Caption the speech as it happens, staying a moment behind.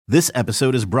This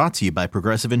episode is brought to you by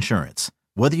Progressive Insurance.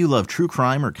 Whether you love true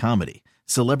crime or comedy,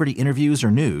 celebrity interviews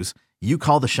or news, you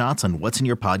call the shots on what's in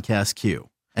your podcast queue.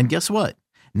 And guess what?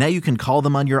 Now you can call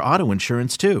them on your auto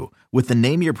insurance too with the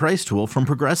Name Your Price tool from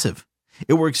Progressive.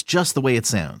 It works just the way it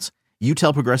sounds. You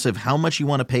tell Progressive how much you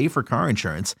want to pay for car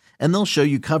insurance, and they'll show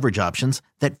you coverage options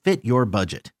that fit your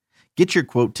budget. Get your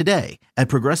quote today at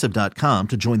Progressive.com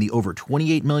to join the over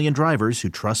 28 million drivers who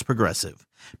trust Progressive.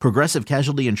 Progressive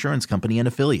Casualty Insurance Company and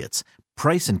Affiliates.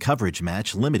 Price and coverage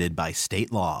match limited by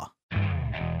state law.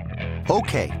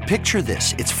 Okay, picture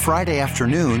this. It's Friday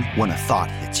afternoon when a thought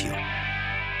hits you.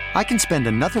 I can spend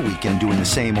another weekend doing the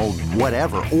same old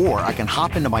whatever, or I can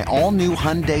hop into my all-new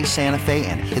Hyundai Santa Fe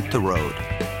and hit the road.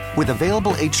 With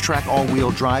available H-Track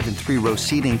all-wheel drive and 3-row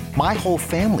seating, my whole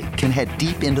family can head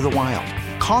deep into the wild.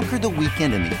 Conquer the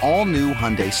weekend in the all-new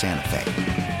Hyundai Santa Fe.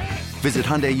 Visit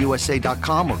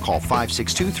HyundaiUSA.com or call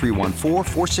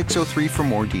 562-314-4603 for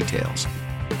more details.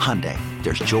 Hyundai,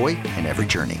 there's joy in every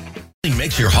journey.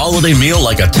 Makes your holiday meal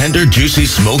like a tender, juicy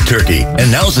smoked turkey.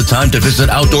 And now's the time to visit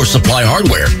Outdoor Supply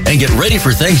Hardware and get ready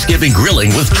for Thanksgiving grilling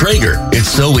with Traeger. It's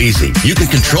so easy. You can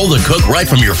control the cook right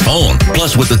from your phone.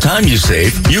 Plus, with the time you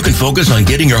save, you can focus on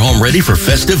getting your home ready for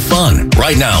festive fun.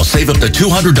 Right now, save up to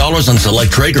 $200 on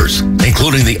select Traegers,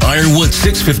 including the Ironwood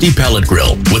 650 pellet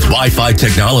grill with Wi-Fi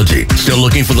technology. Still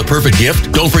looking for the perfect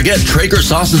gift? Don't forget Traeger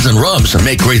sauces and rubs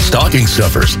make great stocking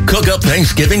stuffers. Cook up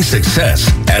Thanksgiving success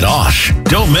at Osh.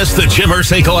 Don't miss the Jim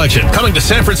Irsay Collection, coming to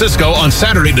San Francisco on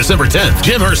Saturday, December 10th.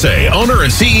 Jim Irsay, owner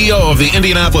and CEO of the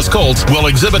Indianapolis Colts, will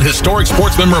exhibit historic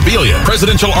sports memorabilia,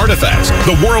 presidential artifacts,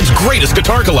 the world's greatest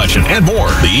guitar collection, and more.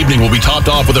 The evening will be topped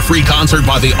off with a free concert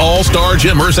by the all-star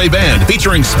Jim Irsay Band,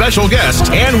 featuring special guests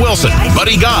Ann Wilson,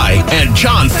 Buddy Guy, and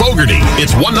John Fogerty.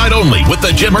 It's one night only with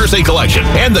the Jim Irsay Collection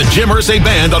and the Jim Irsay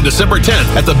Band on December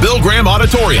 10th at the Bill Graham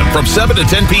Auditorium from 7 to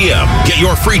 10 p.m. Get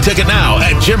your free ticket now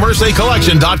at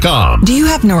JimIrsayCollection.com. Do you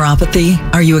have neuropathy?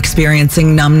 Are you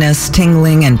experiencing numbness,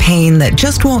 tingling, and pain that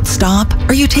just won't stop?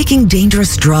 Are you taking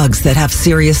dangerous drugs that have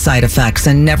serious side effects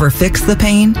and never fix the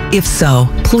pain? If so,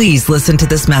 please listen to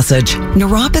this message.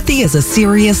 Neuropathy is a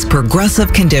serious,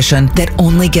 progressive condition that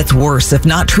only gets worse if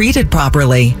not treated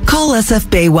properly. Call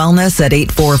SF Bay Wellness at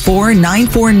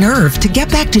 844-94-NERVE to get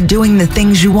back to doing the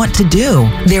things you want to do.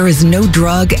 There is no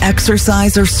drug,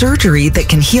 exercise, or surgery that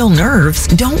can heal nerves.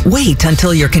 Don't wait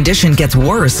until your condition gets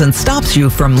worse and stops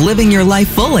you from living your life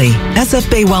fully. SF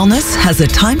Bay Wellness has a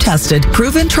time-tested,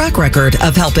 proven track record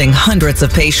of helping hundreds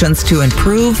of patients to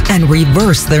improve and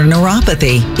reverse their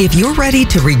neuropathy. If you're ready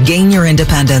to regain your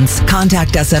independence,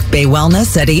 contact SF Bay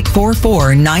Wellness at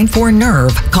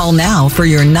 844-94-NERVE. Call now for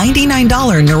your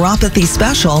 $99 neuropathy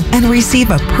special and receive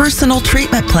a personal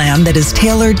treatment plan that is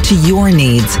tailored to your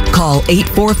needs. Call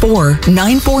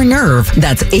 844-94-NERVE.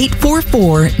 That's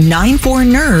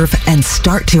 844-94-NERVE and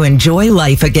start to enjoy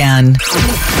life again.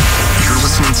 You're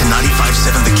listening to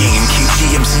 95.7 The Game,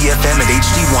 KGMZ FM at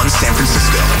HD1 San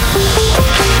Francisco.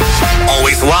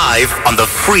 Always live on the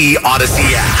free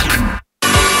Odyssey app.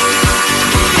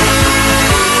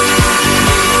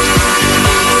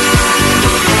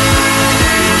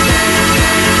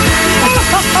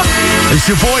 It's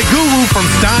your boy Guru from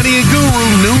Steiny and Guru,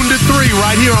 noon to 3,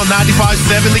 right here on 95.7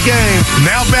 The Game.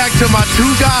 Now back to my two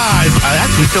guys. I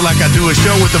actually feel like I do a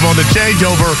show with them on the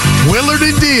changeover. Willard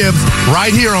and Dibbs,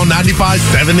 right here on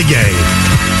 95.7 The Game.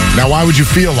 Now, why would you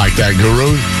feel like that,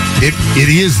 Guru? It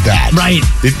is that. Right.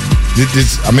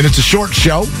 It's a short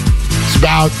show. It's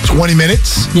about 20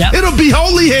 minutes. Yeah. It'll be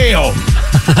holy hell.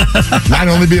 Might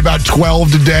only be about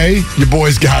 12 today. Your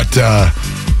boy's got...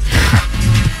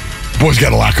 Boy's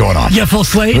got a lot going on. Yeah, full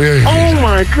slate. Oh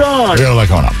my God! We got a lot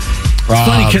going on. It's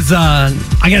funny because I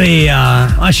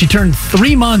got she turned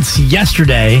 3 months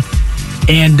yesterday,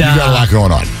 and you got a lot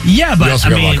going on. Yeah, but you also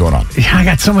got a lot going on. I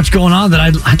got so much going on that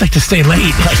I'd like to stay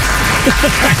late.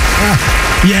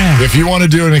 Yeah. If you want to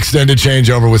do an extended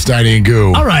changeover with Steiny and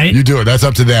Goo, all right, you do it. That's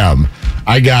up to them.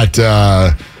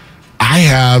 I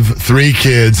have 3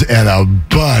 kids and a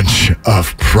bunch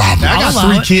of problems. I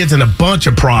got 3 kids and a bunch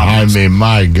of problems. I mean,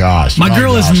 my gosh. My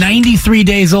girl is 93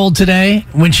 days old today.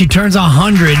 When she turns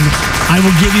 100, I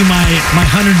will give you my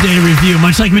 100-day review,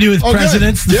 much like we do with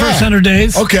presidents, the first 100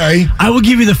 days. Okay. I will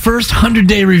give you the first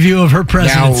 100-day review of her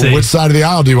presidency. Now, which side of the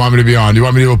aisle do you want me to be on? Do you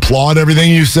want me to applaud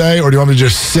everything you say, or do you want me to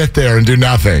just sit there and do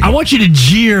nothing? I want you to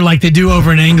jeer like they do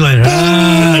over in England.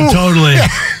 Totally.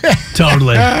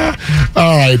 Totally.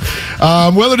 All right.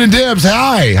 Willard and Dibbs,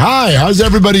 hi. How's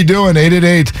everybody doing?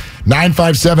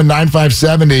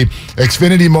 888-957-9570.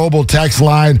 Xfinity Mobile text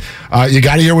line. You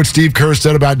got to hear what Steve Kerr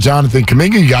said about Jonathan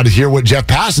Kuminga. You got to hear what Jeff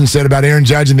Passan said about Aaron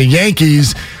Judge and the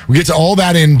Yankees. We get to all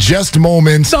that in just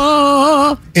moments.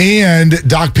 And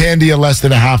Doc Pandia less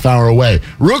than a half hour away.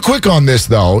 Real quick on this,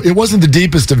 though. It wasn't the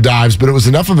deepest of dives, but it was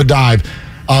enough of a dive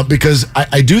because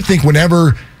I do think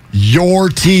whenever your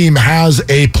team has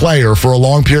a player for a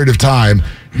long period of time,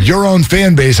 your own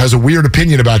fan base has a weird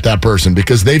opinion about that person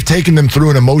because they've taken them through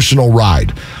an emotional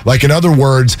ride. Like, in other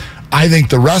words, I think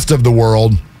the rest of the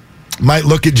world might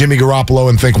look at Jimmy Garoppolo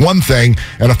and think one thing,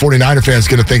 and a 49er fan is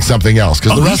going to think something else.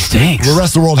 Because the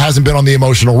rest of the world hasn't been on the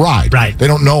emotional ride. Right. They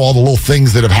don't know all the little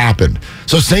things that have happened.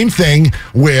 So same thing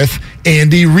with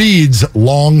Andy Reid's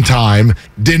long time,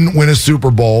 didn't win a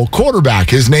Super Bowl quarterback.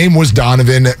 His name was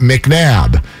Donovan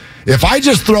McNabb. If I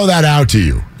just throw that out to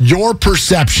you, your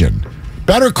perception,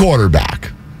 better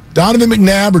quarterback, Donovan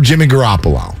McNabb or Jimmy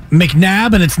Garoppolo?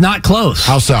 McNabb, and it's not close.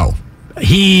 How so?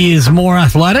 He is more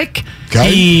athletic.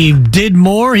 Okay. He did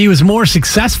more. He was more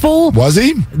successful. Was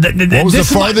he? What was the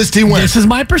farthest he went? This is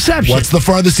my perception. What's the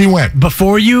farthest he went?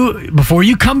 Before you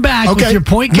come back with your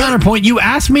point counterpoint, you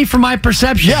asked me for my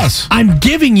perception. Yes. I'm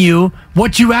giving you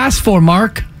what you asked for,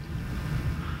 Mark.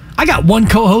 I got one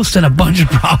co-host and a bunch of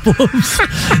problems.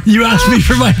 You asked me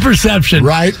for my perception.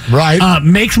 Right.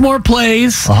 Makes more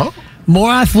plays,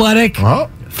 more athletic,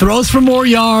 throws for more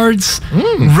yards,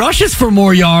 rushes for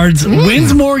more yards,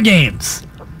 wins more games.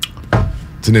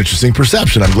 It's an interesting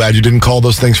perception. I'm glad you didn't call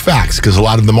those things facts because a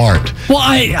lot of them aren't. Well,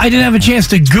 I didn't have a chance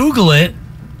to Google it.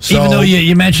 Even though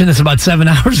you mentioned this about 7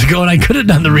 hours ago, and I could have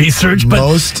done the research,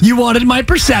 but you wanted my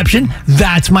perception.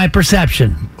 That's my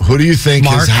perception. Who do you think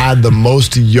has had the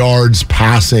most yards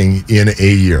passing in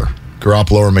a year?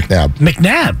 Garoppolo or McNabb?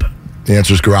 McNabb. The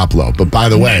answer is Garoppolo. But by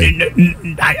the way,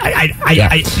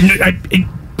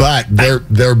 but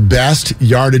their best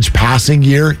yardage passing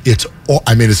year, it's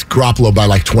Garoppolo by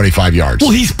like 25 yards.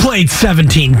 Well, he's played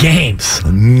 17 games.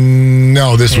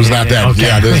 No, this was not that. Okay.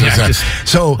 Yeah, this was that.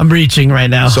 So I'm reaching right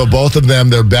now. So both of them,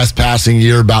 their best passing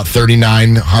year, about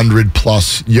 3,900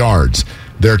 plus yards.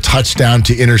 Their touchdown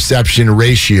to interception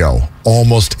ratio,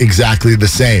 almost exactly the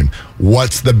same.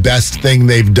 What's the best thing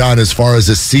they've done as far as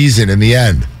a season in the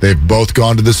end? They've both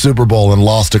gone to the Super Bowl and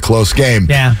lost a close game.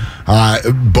 Yeah.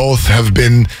 Both have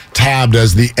been tabbed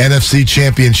as the NFC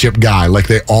Championship guy, like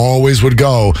they always would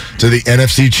go to the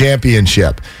NFC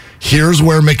Championship. Here's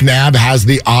where McNabb has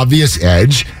the obvious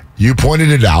edge. You pointed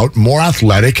it out, more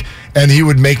athletic, and he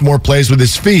would make more plays with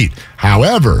his feet.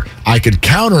 However, I could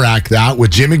counteract that with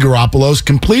Jimmy Garoppolo's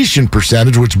completion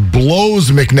percentage, which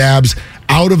blows McNabb's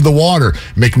out of the water.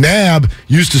 McNabb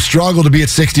used to struggle to be at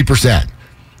 60%.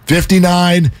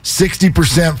 59,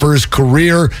 60% for his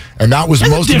career, and that was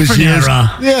most of his years.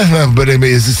 Era. Yeah, but I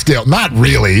mean, it's still not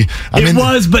really. It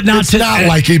was, but not it's not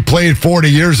like he played 40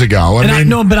 years ago. I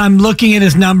know, but I'm looking at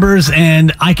his numbers,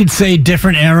 and I could say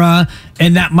different era,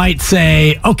 and that might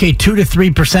say, okay, 2 to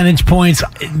 3 percentage points.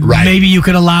 Right. Maybe you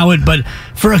could allow it, but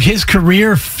for his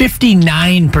career,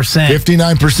 59%.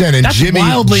 59%. And that's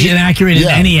wildly inaccurate in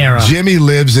any era. Jimmy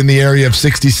lives in the area of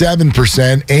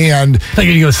 67%, and... I thought you were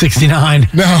going to go 69.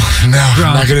 No, I'm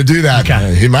not going to do that.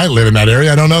 Okay. He might live in that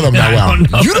area. I don't know them that well.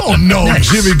 You don't know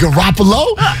Jimmy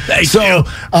Garoppolo.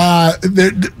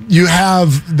 You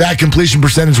have that completion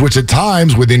percentage, which at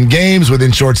times, within games,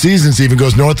 within short seasons, even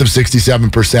goes north of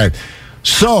 67%.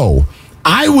 So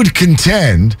I would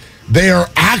contend they are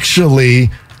actually,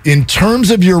 in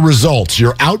terms of your results,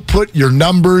 your output, your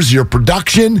numbers, your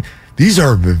production, these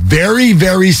are very,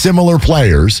 very similar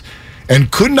players. And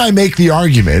couldn't I make the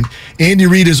argument, Andy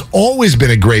Reid has always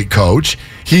been a great coach.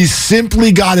 He's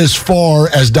simply got as far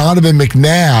as Donovan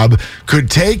McNabb could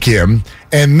take him.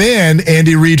 And then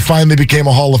Andy Reid finally became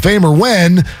a Hall of Famer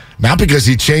when, not because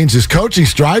he changed his coaching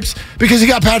stripes, because he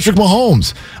got Patrick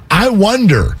Mahomes. I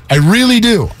really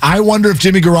do. I wonder if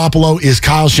Jimmy Garoppolo is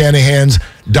Kyle Shanahan's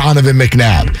Donovan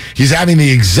McNabb. He's having the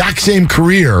exact same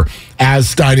career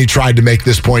as Steiny tried to make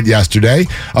this point yesterday,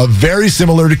 very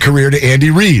similar to career to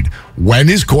Andy Reid. When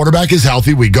his quarterback is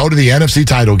healthy, we go to the NFC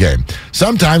title game.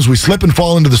 Sometimes we slip and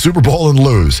fall into the Super Bowl and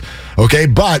lose, okay?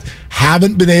 But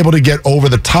haven't been able to get over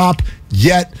the top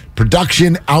yet.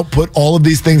 Production, output, all of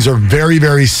these things are very,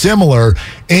 very similar.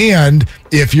 And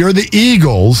if you're the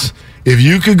Eagles, if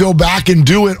you could go back and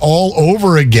do it all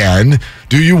over again,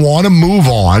 do you want to move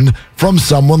on from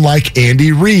someone like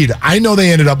Andy Reid? I know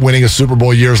they ended up winning a Super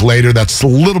Bowl years later. That's a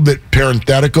little bit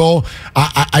parenthetical.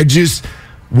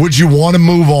 would you want to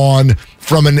move on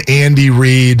from an Andy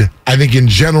Reid? I think in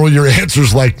general your answer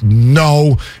is like,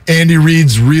 no. Andy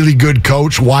Reid's really good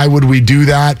coach. Why would we do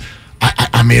that?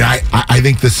 I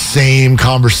think the same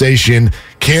conversation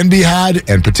can be had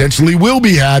and potentially will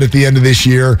be had at the end of this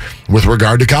year with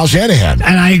regard to Kyle Shanahan.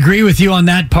 And I agree with you on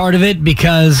that part of it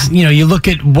because, you look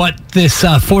at what this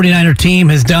 49er team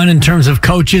has done in terms of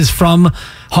coaches from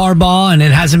Harbaugh, and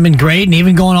it hasn't been great. And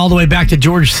even going all the way back to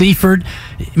George Seifert,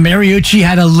 Mariucci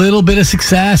had a little bit of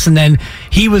success, and then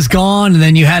he was gone, and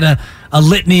then you had a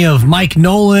litany of Mike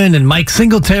Nolan and Mike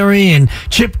Singletary and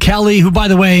Chip Kelly, who, by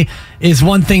the way, is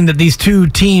one thing that these two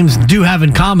teams do have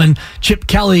in common. Chip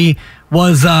Kelly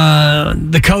was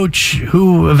the coach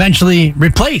who eventually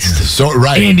replaced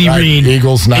Andy Reid,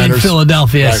 Eagles, Niners, in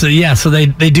Philadelphia. Right. So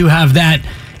they do have that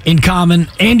in common.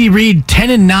 Andy Reid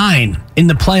 10-9 in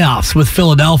the playoffs with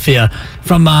Philadelphia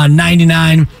from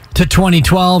 99 to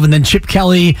 2012, and then Chip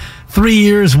Kelly 3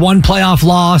 years, 1 playoff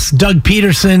loss. Doug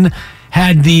Peterson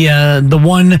had the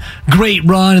one great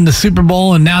run in the Super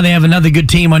Bowl, and now they have another good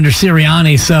team under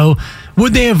Sirianni. So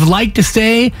would they have liked to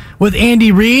stay with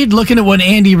Andy Reid? Looking at what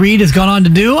Andy Reid has gone on to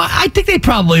do, I think they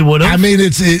probably would have. I mean,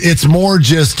 it's more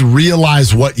just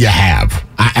realize what you have.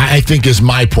 I think is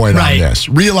my point on this.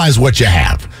 Realize what you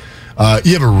have.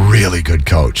 You have a really good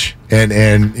coach, and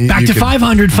back to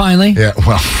 500 finally. Yeah,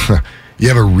 well. You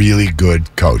have a really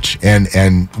good coach,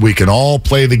 and we can all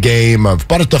play the game of,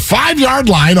 but at the 5-yard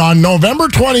line on November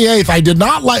 28th, I did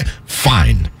not like.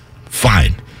 Fine,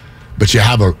 but you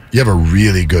have a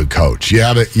really good coach. You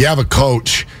have a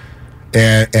coach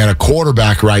and a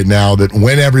quarterback right now that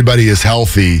when everybody is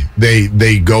healthy,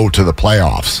 they go to the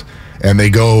playoffs and they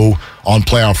go on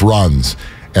playoff runs.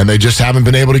 And they just haven't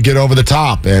been able to get over the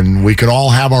top. And we can all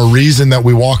have our reason that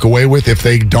we walk away with if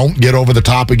they don't get over the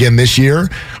top again this year.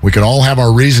 We can all have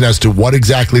our reason as to what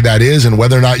exactly that is and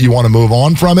whether or not you want to move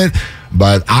on from it.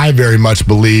 But I very much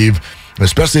believe,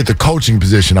 especially at the coaching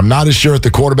position, I'm not as sure at the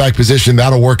quarterback position,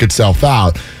 that'll work itself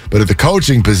out. But at the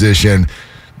coaching position,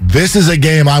 this is a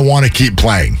game I want to keep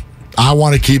playing. I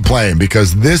want to keep playing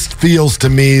because this feels to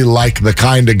me like the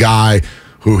kind of guy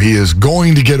who he is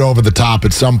going to get over the top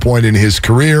at some point in his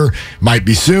career. Might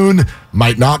be soon,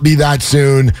 might not be that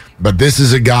soon, but this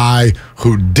is a guy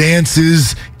who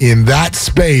dances in that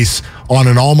space on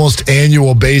an almost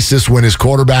annual basis when his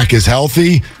quarterback is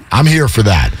healthy. I'm here for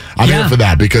that. I'm here for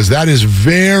that because that is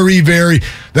very, very,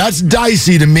 that's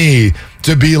dicey to me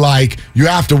to be like, you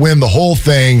have to win the whole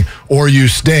thing or you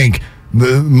stink.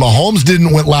 Mahomes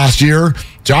didn't win last year.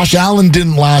 Josh Allen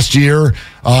didn't last year,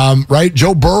 right?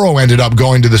 Joe Burrow ended up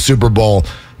going to the Super Bowl.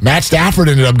 Matt Stafford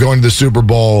ended up going to the Super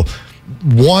Bowl.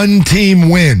 One team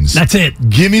wins. That's it.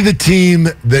 Give me the team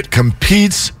that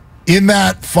competes in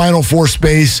that Final Four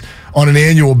space on an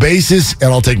annual basis, and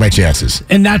I'll take my chances.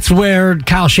 And that's where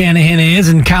Kyle Shanahan is,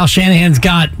 and Kyle Shanahan's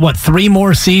got, 3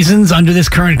 more seasons under this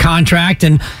current contract,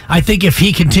 and I think if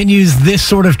he continues this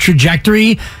sort of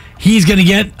trajectory, he's going to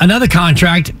get another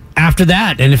contract after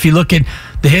that. And if you look at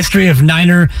the history of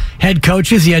Niner head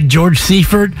coaches, you had George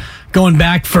Seifert going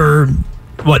back for,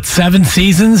 7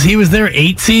 seasons? He was there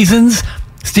 8 seasons.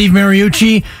 Steve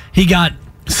Mariucci, he got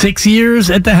 6 years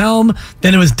at the helm.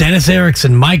 Then it was Dennis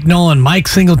Erickson, Mike Nolan, Mike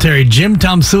Singletary, Jim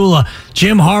Tomsula,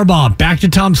 Jim Harbaugh, back to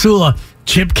Tomsula,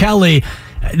 Chip Kelly.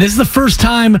 This is the first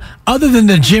time, other than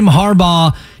the Jim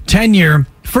Harbaugh tenure,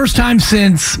 first time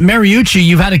since Mariucci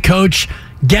you've had a coach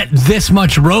get this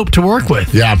much rope to work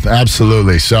with. Yeah,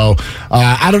 absolutely. So,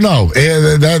 I don't know.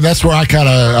 That's where I kind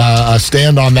of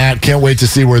stand on that. Can't wait to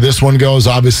see where this one goes.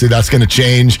 Obviously, that's going to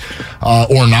change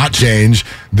or not change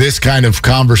this kind of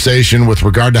conversation with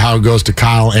regard to how it goes to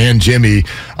Kyle and Jimmy,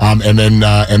 and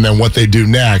then what they do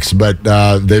next. But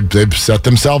they've set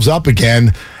themselves up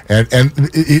again. And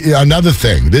another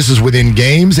thing, this is within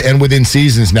games and within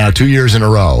seasons now, 2 years in a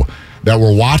row, that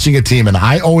we're watching a team, and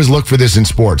I always look for this in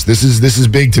sports. This is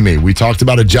big to me. We talked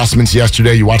about adjustments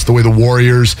yesterday. You watched the way the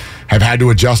Warriors have had to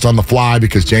adjust on the fly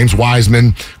because James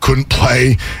Wiseman couldn't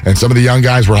play, and some of the young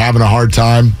guys were having a hard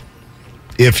time.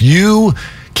 If you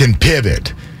can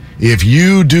pivot, if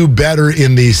you do better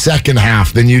in the second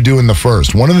half than you do in the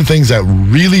first, one of the things that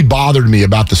really bothered me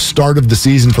about the start of the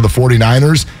season for the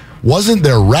 49ers wasn't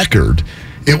their record.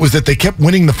 It was that they kept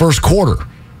winning the first quarter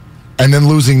and then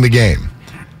losing the game.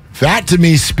 That, to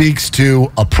me, speaks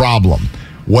to a problem.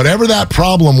 Whatever that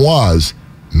problem was,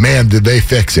 man, did they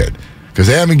fix it. Because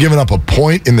they haven't given up a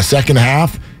point in the second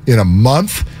half in a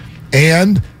month,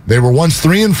 and they were once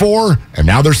 3-4, and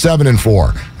now they're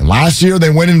 7-4. And last year, they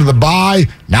went into the bye,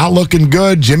 not looking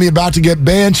good. Jimmy about to get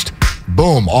benched.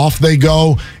 boom, off they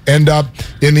go, end up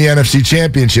in the NFC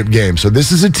Championship game. So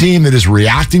this is a team that is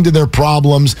reacting to their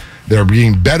problems. They're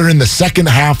being better in the second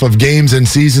half of games and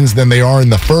seasons than they are in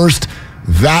the first.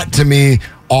 That, to me,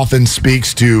 often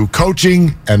speaks to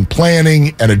coaching and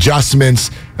planning and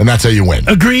adjustments, and that's how you win.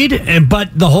 Agreed, but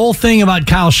the whole thing about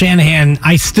Kyle Shanahan,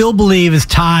 I still believe, is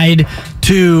tied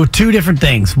to two different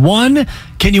things. One,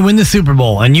 can you win the Super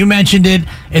Bowl? And you mentioned it.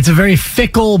 It's a very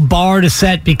fickle bar to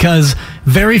set because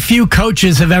very few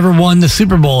coaches have ever won the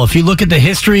Super Bowl. If you look at the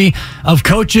history of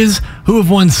coaches who have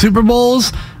won Super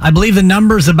Bowls, I believe the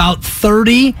number is about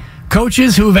 30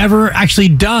 coaches who have ever actually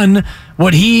done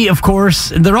what he, of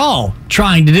course, they're all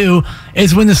trying to do,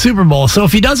 is win the Super Bowl. So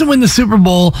if he doesn't win the Super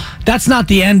Bowl, that's not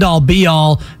the end-all,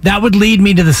 be-all. That would lead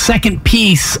me to the second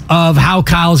piece of how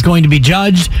Kyle's going to be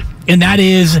judged, and that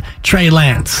is Trey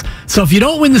Lance. So if you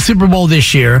don't win the Super Bowl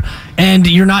this year and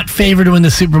you're not favored to win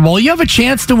the Super Bowl, you have a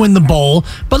chance to win the bowl,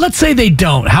 but let's say they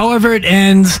don't. However it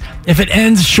ends, if it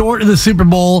ends short of the Super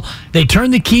Bowl, they turn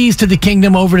the keys to the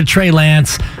kingdom over to Trey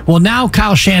Lance. Well, now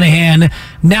Kyle Shanahan,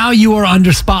 now you are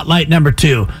under spotlight number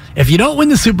 2. If you don't win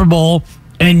the Super Bowl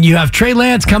and you have Trey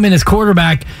Lance come in as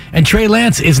quarterback, and Trey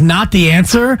Lance is not the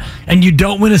answer, and you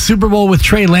don't win a Super Bowl with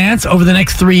Trey Lance over the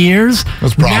next 3 years,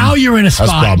 now you're in a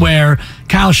spot where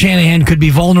Kyle Shanahan could be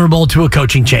vulnerable to a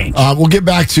coaching change. We'll get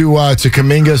back to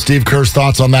Kuminga, Steve Kerr's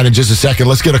thoughts on that in just a second.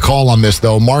 Let's get a call on this,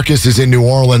 though. Marcus is in New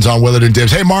Orleans on Willard and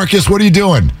Dibs. Hey, Marcus, what are you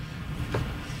doing?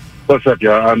 What's up,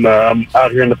 y'all? I'm out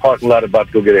here in the parking lot about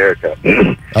to go get a haircut.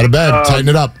 Out of bed. Tighten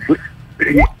it up.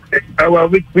 Well,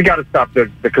 we got to stop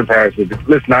the comparison.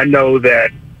 Listen, I know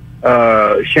that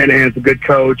Shanahan's a good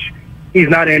coach. He's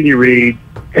not Andy Reid,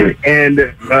 and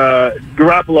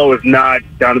Garoppolo is not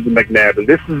Donovan McNabb. And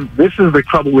this is the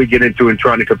trouble we get into in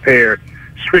trying to compare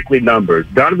strictly numbers.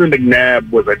 Donovan McNabb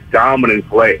was a dominant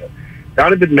player.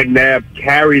 Donovan McNabb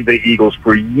carried the Eagles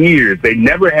for years. They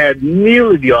never had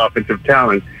nearly the offensive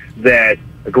talent that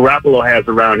Garoppolo has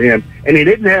around him, and he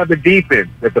didn't have the defense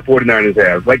that the 49ers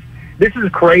have. Like, this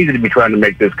is crazy to be trying to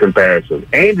make this comparison.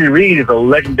 Andy Reid is a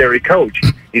legendary coach.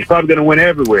 He's probably going to win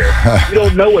everywhere. We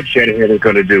don't know what Shanahan is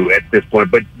going to do at this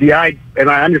point. But I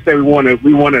understand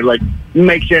we want to like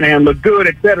make Shanahan look good,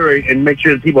 et cetera, and make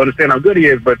sure that people understand how good he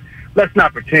is. But let's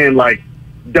not pretend like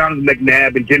Donovan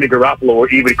McNabb and Jimmy Garoppolo are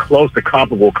even close to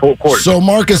comparable quarterbacks. So,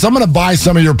 Marcus, I'm going to buy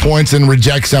some of your points and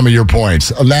reject some of your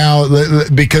points. Now,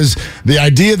 because the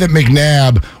idea that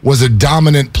McNabb was a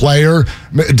dominant player,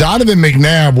 Donovan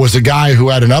McNabb was a guy who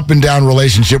had an up-and-down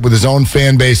relationship with his own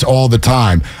fan base all the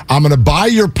time. I'm going to buy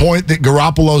your point that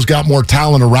Garoppolo's got more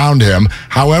talent around him.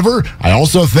 However, I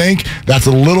also think that's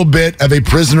a little bit of a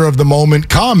prisoner-of-the-moment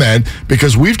comment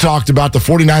because we've talked about the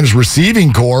 49ers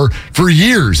receiving core for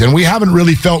years, and we haven't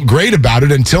really felt great about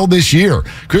it until this year.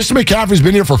 Christian McCaffrey's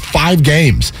been here for 5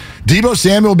 games. Deebo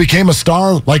Samuel became a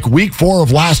star like week 4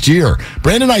 of last year.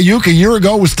 Brandon Ayuk a year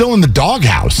ago was still in the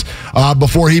doghouse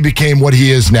before he became what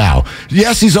he is now.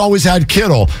 Yes, he's always had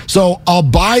Kittle, so I'll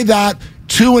buy that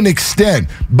to an extent.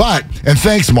 But, and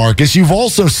thanks, Marcus, you've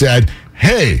also said,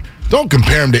 hey, don't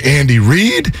compare him to Andy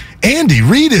Reid. Andy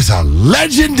Reid is a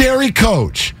legendary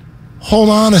coach. Hold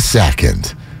on a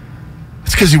second.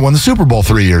 It's because he won the Super Bowl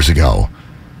 3 years ago.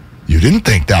 You didn't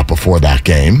think that before that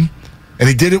game. And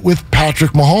he did it with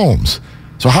Patrick Mahomes.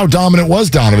 So how dominant was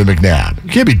Donovan McNabb? You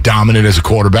can't be dominant as a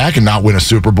quarterback and not win a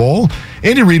Super Bowl.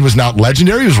 Andy Reid was not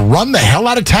legendary. He was run the hell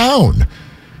out of town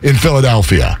in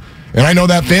Philadelphia. And I know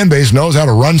that fan base knows how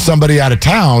to run somebody out of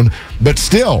town, but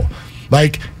still,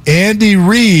 like, Andy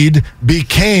Reid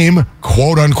became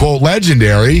quote-unquote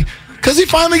legendary because he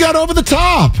finally got over the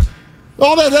top.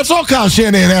 That's all Kyle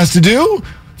Shanahan has to do.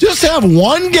 Just have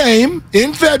one game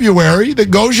in February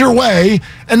that goes your way,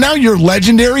 and now you're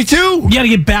legendary too. You got to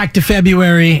get back to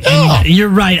February. And you're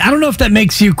right. I don't know if that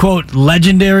makes you, quote,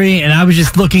 legendary. And I was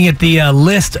just looking at the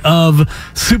list of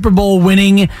Super Bowl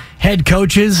winning head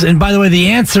coaches. And by the way, the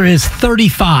answer is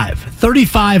 35.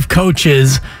 35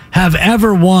 coaches have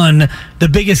ever won the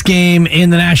biggest game in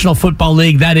the National Football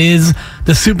League. That is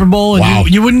the Super Bowl. And wow.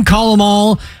 you wouldn't call them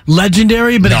all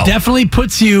legendary, but it definitely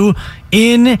puts you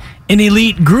in an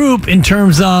elite group in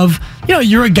terms of,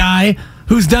 you're a guy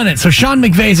who's done it. So Sean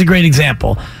McVay is a great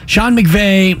example. Sean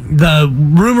McVay, the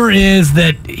rumor is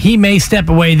that he may step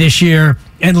away this year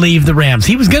and leave the Rams.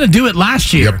 He was going to do it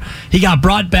last year. Yep. He got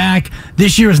brought back.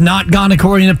 This year has not gone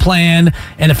according to plan.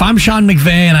 And if I'm Sean McVay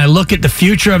and I look at the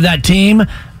future of that team,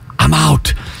 I'm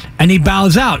out. And he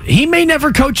bows out. He may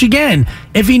never coach again.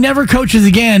 If he never coaches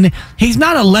again, he's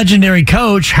not a legendary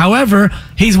coach. However,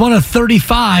 he's one of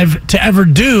 35 to ever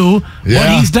do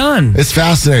what he's done. It's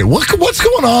fascinating. What's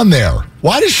going on there?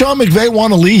 Why does Sean McVay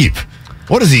want to leave?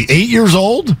 What is he, 8 years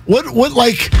old? What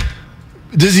like,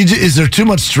 is there too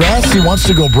much stress? He wants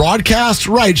to go broadcast?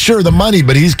 Right, sure, the money,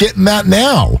 but he's getting that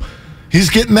now. He's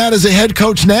getting that as a head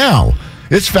coach now.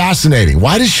 It's fascinating.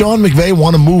 Why does Sean McVay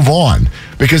want to move on?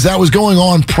 Because that was going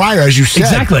on prior, as you said.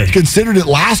 Exactly. Considered it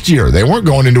last year. They weren't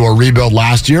going into a rebuild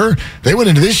last year. They went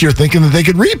into this year thinking that they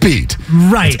could repeat.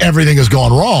 Right. Everything has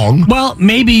gone wrong. Well,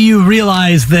 maybe you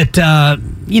realize that,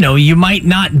 you might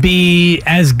not be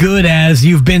as good as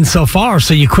you've been so far,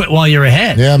 so you quit while you're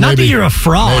ahead. Yeah, not maybe. that you're a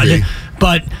fraud, Maybe.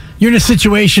 but you're in a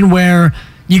situation where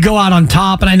you go out on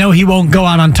top, and I know he won't go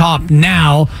out on top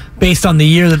now based on the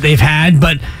year that they've had,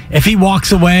 but if he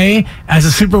walks away as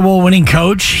a Super Bowl winning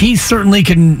coach, he certainly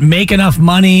can make enough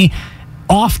money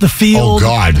off the field. Oh,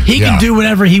 God. He can do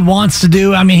whatever he wants to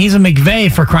do. I mean, he's a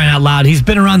McVay, for crying out loud. He's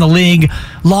been around the league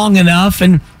long enough,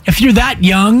 and if you're that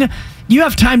young, you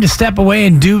have time to step away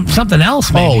and do something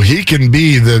else, maybe. Oh, he can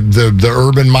be the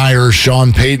Urban Meyer,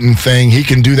 Sean Payton thing. He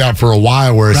can do that for a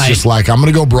while where it's just like, I'm going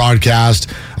to go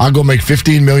broadcast. I'll go make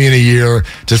 $15 million a year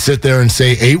to sit there and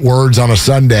say 8 words on a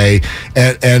Sunday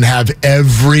and have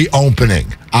every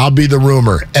opening. I'll be the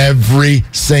rumor every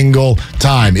single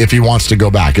time if he wants to go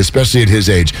back, especially at his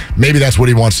age. Maybe that's what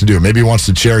he wants to do. Maybe he wants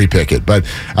to cherry pick it. But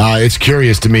it's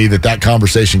curious to me that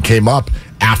conversation came up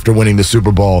after winning the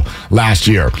Super Bowl last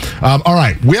year. All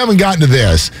right, we haven't gotten to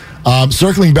this.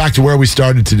 Circling back to where we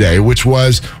started today, which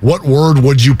was, what word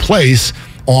would you place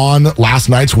on last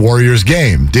night's Warriors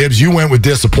game? Dibs, you went with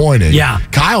disappointing. Yeah.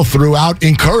 Kyle threw out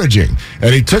encouraging,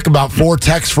 and he took about 4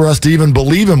 texts for us to even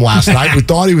believe him last night. We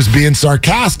thought he was being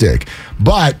sarcastic,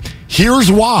 but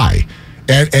here's why.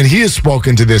 And he has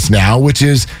spoken to this now, which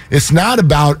is, it's not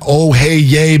about, oh, hey,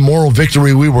 yay, moral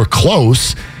victory, we were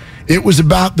close. It was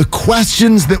about the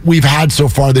questions that we've had so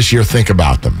far this year. Think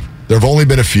about them. There have only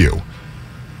been a few.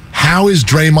 How is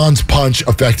Draymond's punch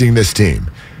affecting this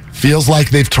team? Feels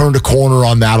like they've turned a corner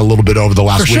on that a little bit over the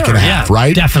last week and a half,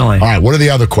 right? Definitely. All right, what are the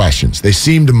other questions? They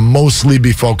seem to mostly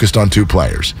be focused on 2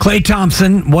 players. Klay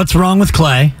Thompson, what's wrong with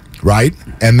Klay? Right?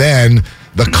 And then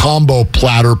the combo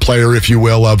platter player, if you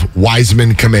will, of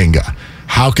Wiseman-Kuminga.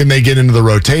 How can they get into the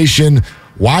rotation?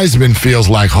 Wiseman feels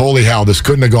like, holy hell, this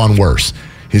couldn't have gone worse.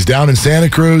 He's down in Santa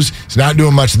Cruz. He's not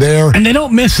doing much there. And they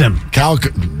don't miss him.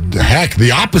 Heck,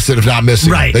 the opposite of not missing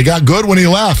him. Right. They got good when he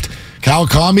left.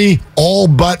 Kawakami all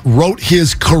but wrote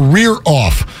his career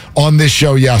off on this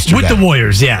show yesterday. With the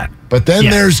Warriors, yeah. But then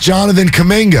there's Jonathan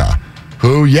Kuminga,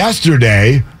 who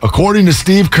yesterday, according to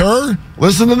Steve Kerr,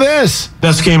 listen to this.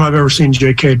 Best game I've ever seen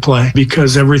JK play,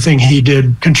 because everything he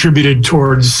did contributed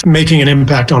towards making an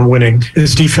impact on winning.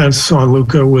 His defense on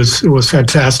Luka was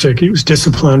fantastic. He was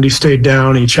disciplined. He stayed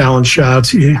down. He challenged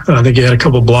shots. I think he had a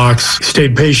couple blocks. He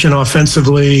stayed patient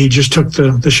offensively. He just took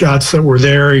the shots that were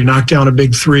there. He knocked down a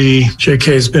big 3.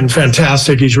 JK's been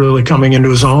fantastic. He's really coming into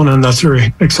his own, and that's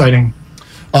very exciting.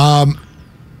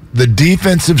 The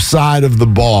defensive side of the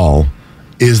ball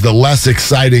is the less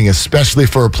exciting, especially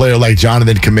for a player like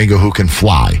Jonathan Kuminga who can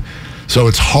fly. So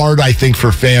it's hard, I think,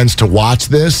 for fans to watch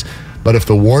this. But if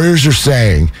the Warriors are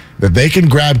saying that they can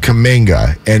grab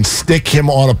Kuminga and stick him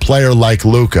on a player like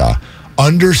Luka,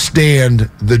 understand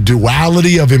the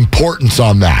duality of importance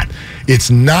on that.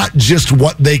 It's not just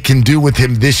what they can do with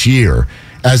him this year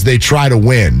as they try to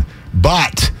win,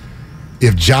 but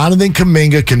if Jonathan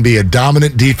Kuminga can be a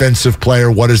dominant defensive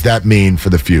player, what does that mean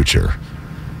for the future?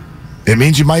 It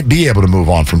means you might be able to move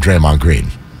on from Draymond Green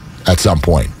at some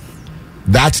point.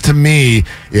 That's, to me,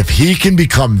 if he can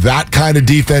become that kind of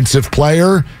defensive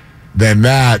player, then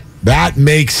that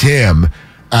makes him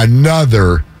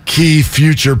another key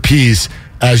future piece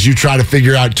as you try to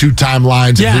figure out 2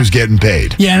 timelines of who's getting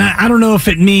paid. Yeah, and I don't know if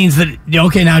it means that,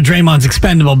 okay, now Draymond's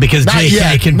expendable because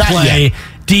JK can play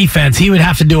defense. He would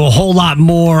have to do a whole lot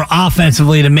more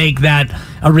offensively to make that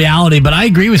a reality. But I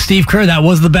agree with Steve Kerr. That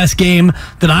was the best game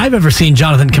that I've ever seen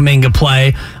Jonathan Kuminga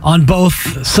play on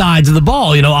both sides of the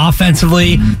ball.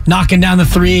 Offensively, knocking down the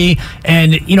 3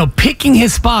 and, picking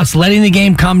his spots, letting the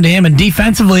game come to him. And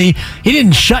defensively, he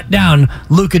didn't shut down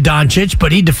Luka Doncic,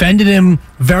 but he defended him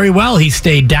very well. He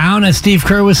stayed down, as Steve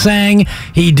Kerr was saying.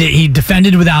 He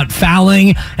defended without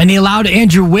fouling, and he allowed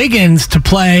Andrew Wiggins to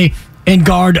play and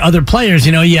guard other players.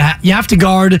 You have to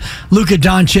guard Luka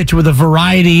Doncic with a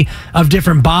variety of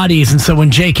different bodies. And so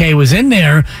when JK was in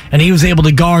there and he was able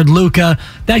to guard Luka,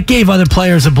 that gave other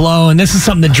players a blow. And this is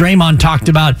something that Draymond talked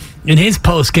about in his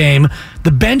post game.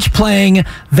 The bench playing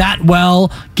that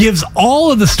well gives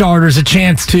all of the starters a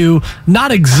chance to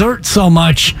not exert so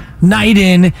much night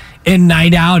in and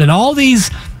night out. And all these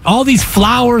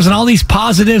flowers and all these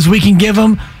positives we can give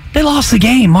them, they lost the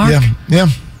game, Mark. Yeah.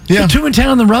 They're 2-10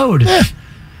 on the road. Yeah.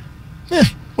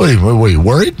 What are you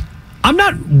worried? I'm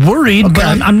not worried, Okay.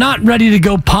 but I'm not ready to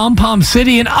go pom-pom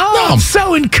city and, I'm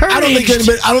so encouraged. I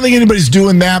don't think anybody's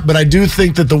doing that, but I do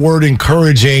think that the word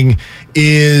encouraging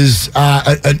is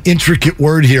an intricate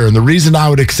word here. And the reason I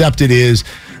would accept it is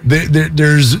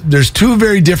there's two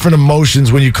very different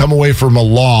emotions when you come away from a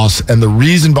loss, and the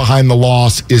reason behind the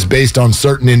loss is based on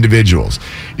certain individuals.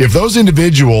 If those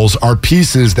individuals are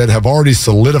pieces that have already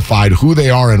solidified who they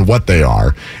are and what they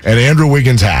are, and Andrew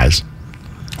Wiggins has,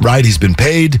 right? He's been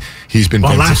paid. He's been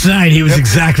Well, last night he was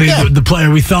exactly the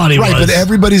player we thought he was. Right, but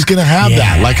everybody's going to have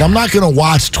that. Like, I'm not going to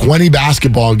watch 20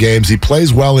 basketball games. He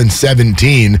plays well in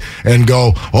 17 and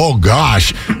go, oh,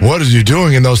 gosh, what is he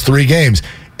doing in those 3 games?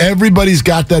 Everybody's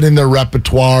got that in their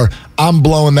repertoire. I'm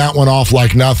blowing that one off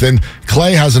like nothing.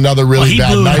 Clay has another really bad night.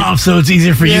 He blew it off, so it's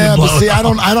easier for you to blow it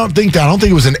off. I don't think that. I don't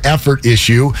think it was an effort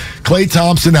issue. Klay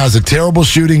Thompson has a terrible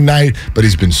shooting night, but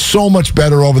he's been so much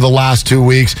better over the last 2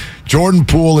 weeks. Jordan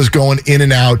Poole is going in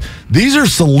and out. These are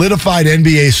solidified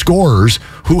NBA scorers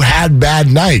who had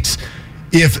bad nights.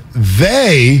 If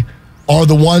they are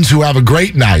the ones who have a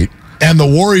great night and the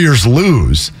Warriors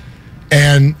lose,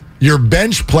 and your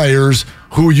bench players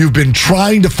who you've been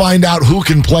trying to find out who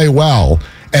can play well,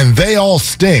 and they all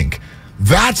stink,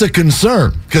 that's a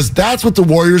concern, because that's what the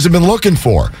Warriors have been looking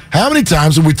for. How many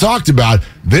times have we talked about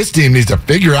this team needs to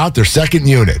figure out their second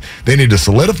unit? They need to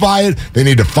solidify it. They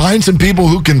need to find some people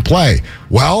who can play.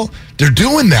 Well, they're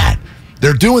doing that.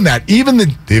 They're doing that. Even the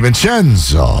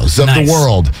DiVincenzo's of the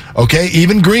world, okay?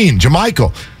 Even Green,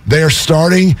 Jermichael, they are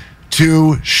starting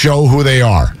to show who they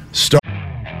are.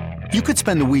 You could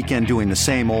spend the weekend doing the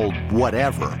same old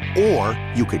whatever, or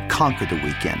you could conquer the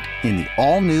weekend in the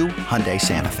all-new Hyundai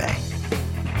Santa Fe.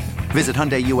 Visit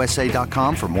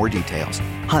HyundaiUSA.com for more details.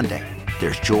 Hyundai,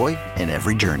 there's joy in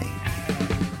every journey.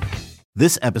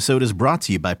 This episode is brought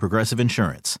to you by Progressive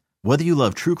Insurance. Whether you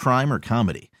love true crime or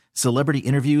comedy, celebrity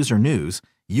interviews or news,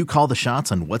 you call the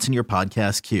shots on what's in your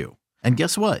podcast queue. And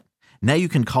guess what? Now you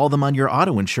can call them on your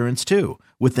auto insurance too,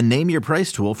 with the Name Your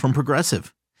Price tool from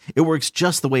Progressive. It works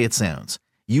just the way it sounds.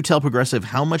 You tell Progressive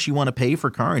how much you want to pay for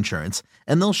car insurance,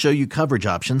 and they'll show you coverage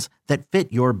options that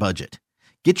fit your budget.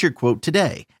 Get your quote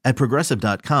today at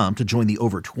Progressive.com to join the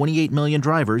over 28 million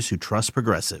drivers who trust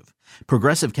Progressive.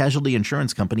 Progressive Casualty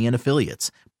Insurance Company and Affiliates.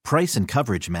 Price and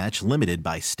coverage match limited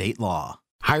by state law.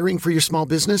 Hiring for your small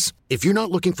business? If you're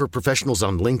not looking for professionals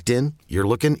on LinkedIn, you're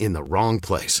looking in the wrong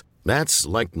place. That's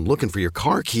like looking for your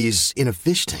car keys in a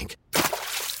fish tank.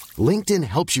 LinkedIn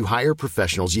helps you hire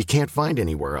professionals you can't find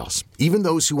anywhere else, even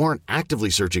those who aren't actively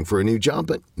searching for a new job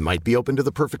but might be open to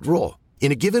the perfect role.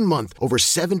 In a given month, over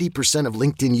 70% of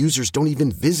LinkedIn users don't even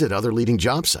visit other leading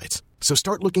job sites. So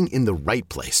start looking in the right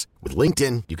place. With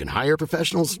LinkedIn, you can hire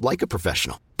professionals like a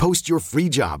professional. Post your free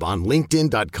job on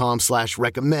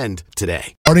linkedin.com/recommend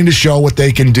today. Starting to show what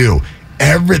they can do.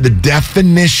 The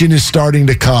definition is starting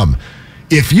to come.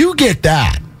 If you get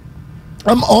that,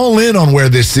 I'm all in on where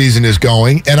this season is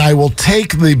going, and I will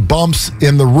take the bumps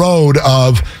in the road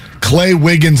of Clay,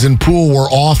 Wiggins, and Poole were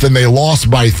off and they lost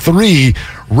by 3,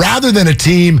 rather than a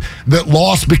team that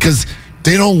lost because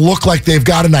they don't look like they've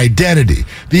got an identity.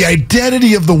 The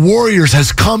identity of the Warriors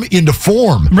has come into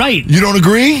form. Right. You don't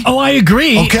agree? Oh, I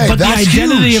agree. Okay, but the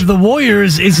identity of the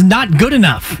Warriors is not good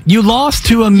enough. You lost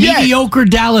to a mediocre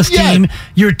Dallas team.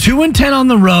 You're 2-10 on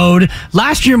the road.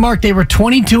 Last year, Mark, they were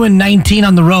 22-19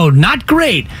 on the road. Not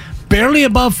great. Barely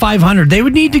above 500. They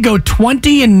would need to go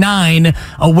 20-9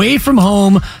 away from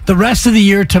home the rest of the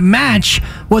year to match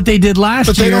what they did last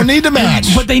year. But they don't need to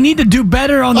match. But they need to do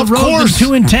better on the road than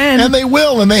 2-10. And they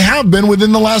will, and they have been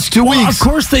within the last 2 weeks. Of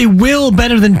course they will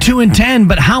better than 2-10,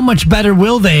 but how much better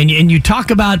will they? And you talk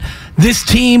about this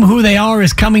team, who they are,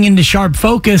 is coming into sharp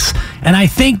focus. And I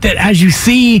think that as you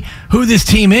see who this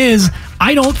team is,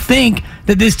 I don't think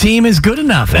that this team is good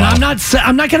enough. And I'm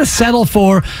not going to settle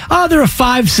for, they're a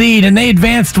 5 seed and they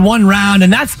advanced 1 round,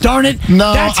 and that's good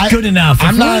enough.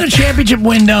 If we're in the championship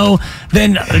window,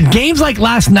 then games like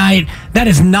last night, that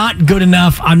is not good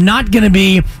enough. I'm not going to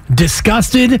be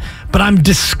disgusted, but I'm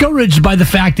discouraged by the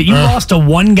fact that you lost to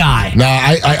 1 guy. No,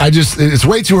 I just, it's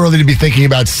way too early to be thinking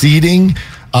about seeding.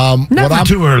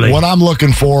 Too early. What I'm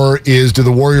looking for is, do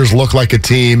the Warriors look like a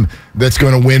team that's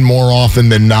going to win more often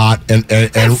than not? And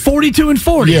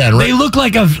 42-40. Yeah, they look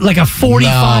like a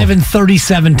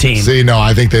 45-37 team. See, no,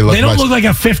 I think they look. They don't look like a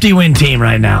 50-win team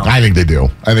right now. I think they do.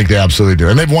 I think they absolutely do.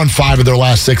 And they've won 5 of their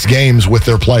last 6 games with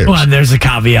their players. Well, there's a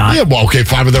caveat. Yeah, well, okay,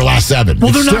 5 of their last 7.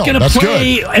 Well, they're not going to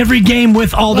play every game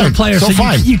with all their players. So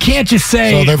fine. You can't just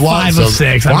say 5 of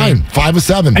 6. Fine, 5 of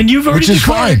 7. And you've already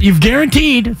declared, you've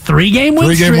guaranteed 3-game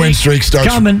win streak. 3-game win streak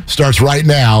starts right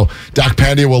now. Doc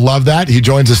Pandia will love that. He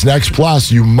joins us next.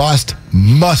 Plus, you must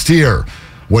hear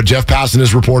what Jeff Passan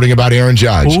is reporting about Aaron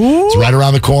Judge. Ooh. It's right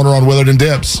around the corner on Willard and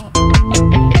Dips.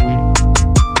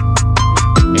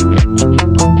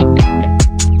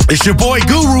 It's your boy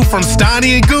Guru from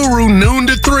Steiny and Guru, noon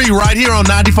to 3, right here on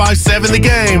 95.7 The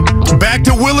Game. Back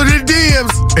to Willard and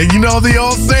Dibs. And you know the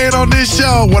old saying on this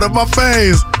show, one of my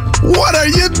faves, what are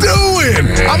you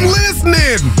doing? I'm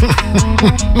listening.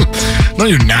 No,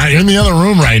 you're not. You're in the other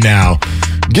room right now.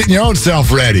 Getting your own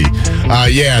self ready.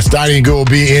 Steiny and Guru will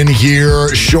be in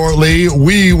here shortly.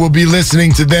 We will be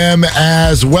listening to them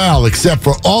as well, except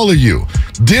for all of you.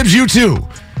 Dibs, you too.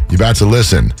 You're about to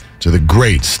listen to the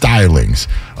great stylings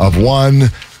of one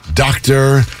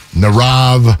Dr.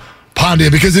 Nirav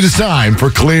Pandya, because it is time for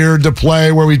Cleared to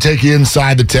Play, where we take you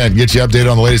inside the tent, get you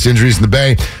updated on the latest injuries in the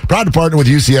Bay. Proud to partner with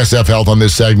UCSF Health on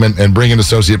this segment and bring in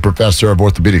Associate Professor of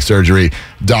Orthopedic Surgery,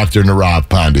 Dr. Nirav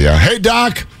Pandya. Hey,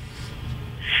 Doc.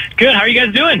 Good. How are you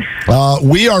guys doing?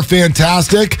 We are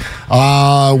fantastic.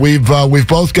 We've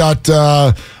both got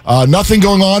nothing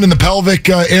going on in the pelvic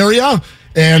area.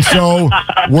 And so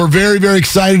we're very, very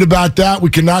excited about that. We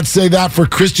cannot say that for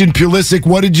Christian Pulisic.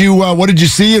 What did you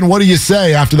see, and what do you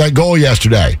say after that goal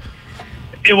yesterday?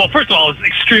 Well, first of all, I was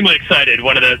extremely excited.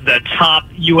 One of the top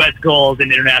U.S. goals in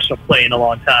international play in a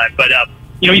long time. But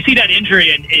you see that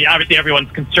injury, and obviously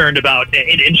everyone's concerned about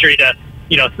an injury to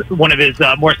one of his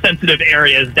more sensitive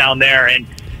areas down there. And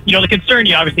the concern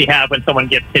you obviously have when someone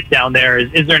gets hit down there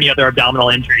is there any other abdominal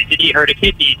injury? Did he hurt a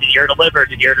kidney? Did he hurt a liver?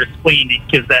 Did he hurt a spleen?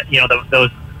 Because that those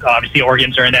obviously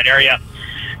organs are in that area.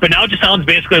 But now it just sounds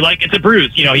basically like it's a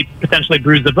bruise. He potentially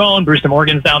bruised the bone, bruised some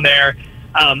organs down there.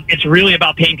 It's really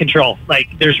about pain control.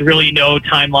 Like, there's really no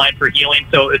timeline for healing.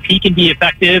 So if he can be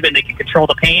effective and they can control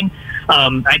the pain, I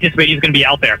anticipate he's going to be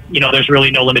out there. There's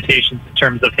really no limitations in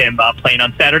terms of him playing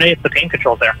on Saturday if the pain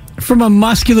control's there. From a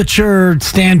musculature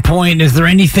standpoint, is there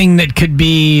anything that could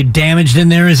be damaged in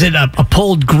there? Is it a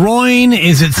pulled groin?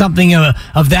 Is it something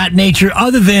of that nature?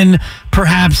 Other than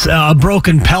perhaps a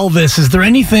broken pelvis, is there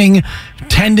anything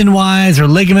tendon-wise or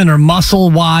ligament or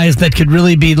muscle-wise that could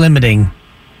really be limiting?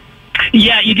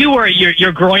 Yeah, you do worry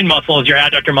your groin muscles, your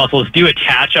adductor muscles do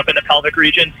attach up in the pelvic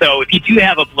region. So if you do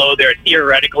have a blow there,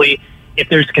 theoretically, if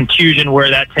there's contusion where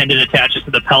that tendon attaches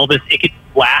to the pelvis, it could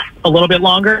last a little bit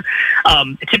longer.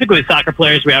 Typically with soccer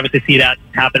players, we obviously see that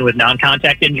happen with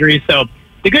non-contact injuries. So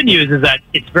the good news is that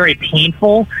it's very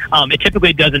painful. It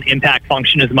typically doesn't impact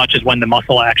function as much as when the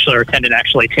muscle actually or tendon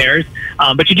actually tears.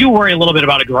 But you do worry a little bit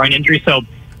about a groin injury. So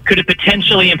could it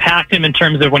potentially impact him in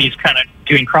terms of when he's kind of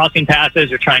doing crossing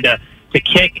passes or trying to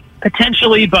kick?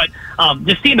 Potentially, but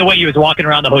just seeing the way he was walking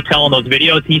around the hotel in those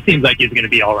videos, he seems like he's going to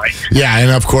be all right. Yeah,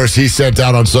 and of course, he sent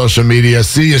out on social media,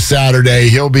 see you Saturday.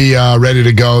 He'll be ready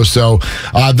to go. So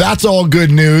that's all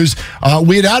good news.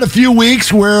 We had a few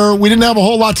weeks where we didn't have a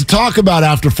whole lot to talk about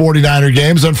after 49er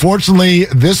games. Unfortunately,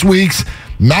 this week's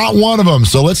not one of them.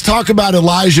 So let's talk about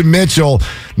Elijah Mitchell.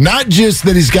 Not just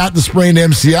that he's got the sprained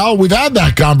MCL. We've had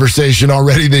that conversation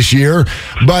already this year.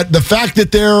 But the fact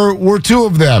that there were two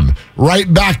of them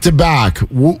right back to back.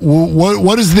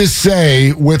 What does this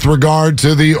say with regard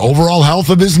to the overall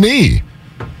health of his knee?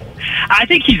 I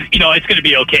think he's, it's going to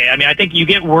be okay. I mean, I think you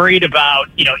get worried about,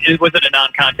 was it a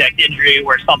non-contact injury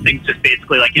where something's just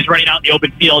basically like he's running out in the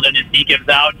open field and his knee gives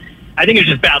out. I think it was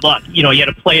just bad luck. He had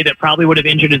a play that probably would have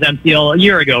injured his MCL a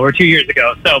year ago or 2 years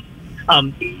ago. So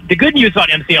the good news about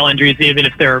MCL injuries, even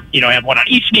if they're, have one on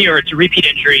each knee or it's a repeat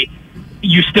injury,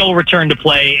 you still return to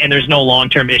play and there's no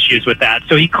long-term issues with that.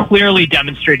 So he clearly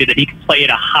demonstrated that he can play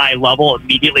at a high level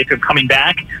immediately from coming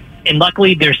back. And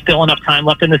luckily, there's still enough time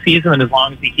left in the season, and as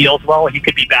long as he heals well, he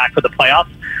could be back for the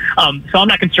playoffs. So I'm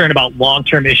not concerned about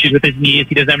long-term issues with his knees.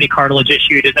 He doesn't have any cartilage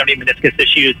issue. He doesn't have any meniscus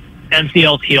issues.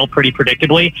 MCLs heal pretty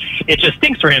predictably. It just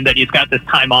stinks for him that he's got this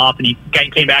time off, and he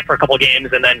came back for a couple of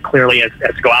games and then clearly has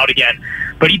to go out again.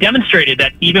 But he demonstrated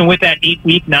that even with that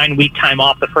 8-week, 9-week time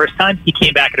off the first time, he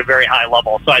came back at a very high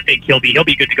level. So I think he'll be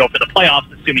good to go for the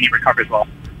playoffs, assuming he recovers well.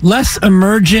 Less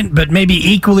emergent, but maybe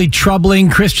equally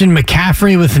troubling, Christian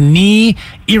McCaffrey with knee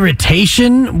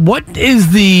irritation. What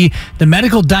is the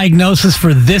medical diagnosis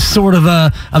for this sort of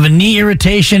a knee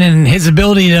irritation and his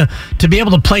ability to be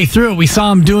able to play through it? We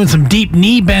saw him doing some deep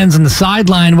knee bends on the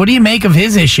sideline. What do you make of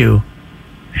his issue?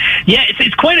 Yeah,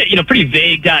 it's quite a pretty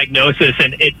vague diagnosis,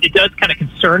 and it does kind of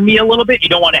concern me a little bit. You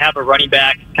don't want to have a running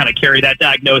back kind of carry that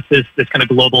diagnosis, this kind of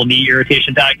global knee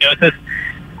irritation diagnosis.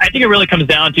 I think it really comes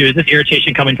down to, is this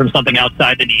irritation coming from something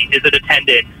outside the knee? Is it a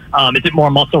tendon? Is it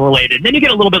more muscle related? And then you get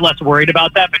a little bit less worried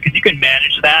about that because you can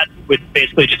manage that with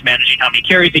basically just managing how many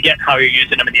carries you get, how you're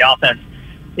using them in the offense.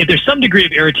 If there's some degree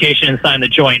of irritation inside the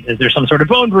joint, is there some sort of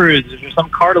bone bruise? Is there some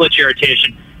cartilage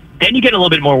irritation? then you get a little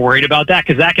bit more worried about that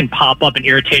because that can pop up and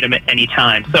irritate him at any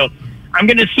time. So I'm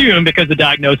going to assume, because the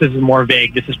diagnosis is more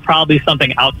vague, this is probably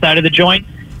something outside of the joint,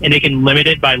 and they can limit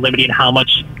it by limiting how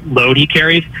much load he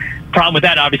carries. Problem with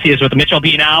that, obviously, is with Mitchell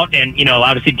being out and,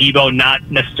 obviously Debo not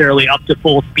necessarily up to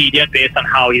full speed yet based on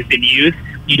how he's been used.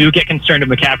 You do get concerned of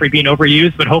McCaffrey being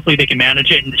overused, but hopefully they can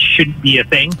manage it and it shouldn't be a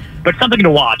thing. But something to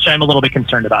watch. I'm a little bit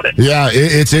concerned about it. Yeah,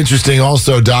 it's interesting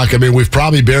also, Doc. I mean, we've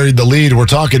probably buried the lead. We're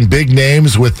talking big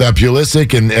names with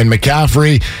Pulisic and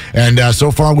McCaffrey, and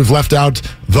so far we've left out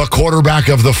the quarterback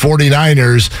of the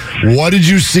 49ers. What did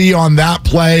you see on that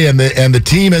play? And the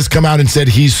team has come out and said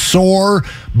he's sore,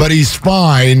 but he's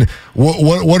fine.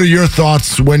 What are your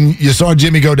thoughts when you saw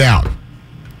Jimmy go down?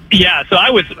 Yeah, so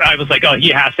I was like, oh, he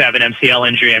has to have an MCL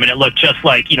injury. I mean, it looked just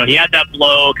like, he had that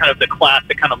blow, kind of the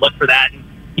classic kind of look for that. And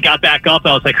he got back up.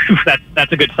 I was like,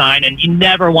 that's a good sign. And you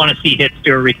never want to see hits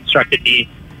to a reconstructed knee.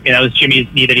 That was Jimmy's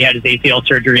knee that he had his ACL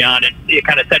surgery on. And it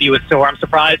kind of said he was sore. I'm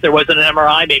surprised there wasn't an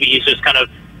MRI. Maybe he's just kind of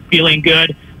feeling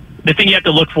good. The thing you have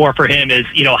to look for him is,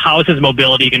 how is his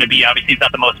mobility going to be? Obviously, he's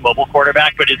not the most mobile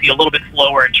quarterback, but is he a little bit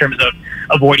slower in terms of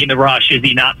avoiding the rush? Is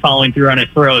he not following through on his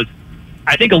throws?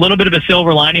 I think a little bit of a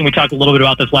silver lining, we talked a little bit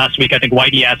about this last week, I think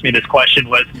Whitey asked me this question,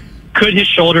 was could his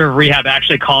shoulder rehab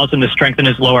actually cause him to strengthen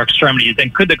his lower extremities?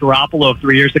 And could the Garoppolo of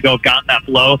 3 years ago have gotten that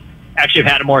blow, actually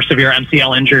have had a more severe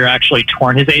MCL injury or actually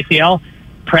torn his ACL?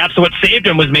 Perhaps what saved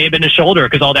him may have been his shoulder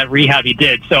because all that rehab he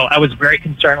did. So I was very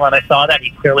concerned when I saw that.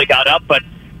 He clearly got up, but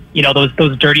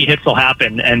those dirty hits will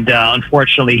happen, and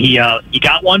unfortunately, he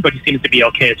got one, but he seems to be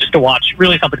okay. It's just to watch,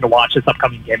 really something to watch this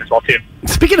upcoming game as well, too.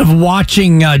 Speaking of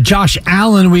watching Josh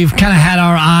Allen, we've kind of had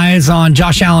our eyes on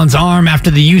Josh Allen's arm after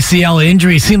the UCL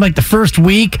injury. It seemed like the first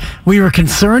week we were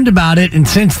concerned about it, and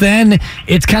since then,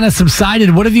 it's kind of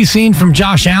subsided. What have you seen from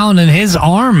Josh Allen and his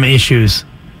arm issues?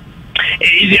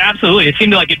 Absolutely. It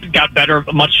seemed like it got better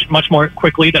much more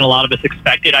quickly than a lot of us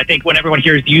expected. I think when everyone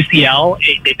hears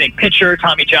UCL, they think pitcher,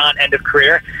 Tommy John, end of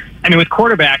career. I mean, with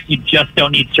quarterbacks, you just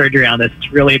don't need surgery on this.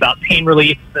 It's really about pain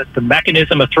relief. The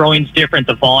mechanism of throwing is different.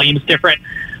 The volume's different.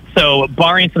 So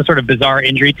barring some sort of bizarre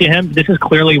injury to him, this is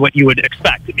clearly what you would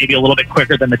expect. Maybe a little bit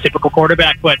quicker than the typical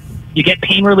quarterback, but you get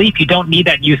pain relief. You don't need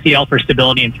that UCL for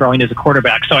stability and throwing as a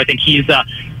quarterback. So I think he's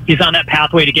on that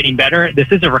pathway to getting better. This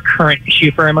is a recurrent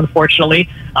issue for him, unfortunately.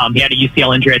 He had a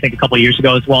UCL injury, I think, a couple of years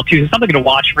ago as well, too. So something to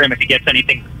watch for him if he gets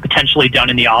anything potentially done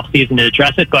in the offseason to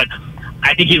address it. But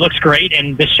I think he looks great,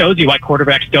 and this shows you why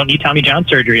quarterbacks don't need Tommy John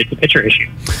surgery. It's a pitcher issue.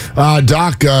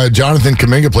 Doc, Jonathan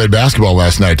Kuminga played basketball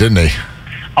last night, didn't he?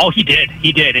 Oh, he did. And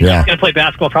he's going to play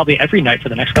basketball probably every night for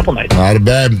the next couple nights. Out of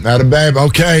bed.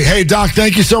 Okay. Hey, Doc,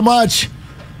 thank you so much.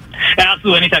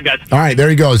 Absolutely. Anytime, guys. All right, there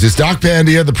he goes. It's Doc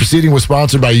Pandia. The proceeding was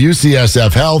sponsored by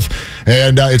UCSF Health,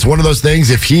 and it's one of those things,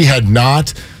 if he had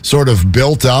not sort of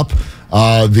built up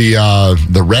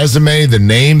the resume, the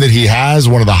name that he has,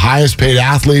 one of the highest paid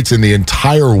athletes in the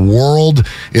entire world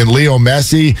in Leo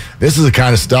Messi, this is the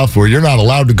kind of stuff where you're not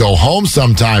allowed to go home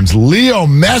sometimes. Leo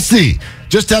Messi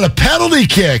just had a penalty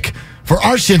kick for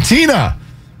Argentina.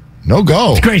 No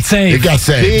go. It's a great save. It got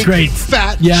saved. Big, great.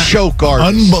 Fat choke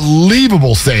artist.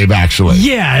 Unbelievable save, actually.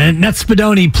 Yeah, and that's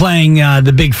Spadoni playing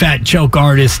the big fat choke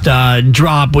artist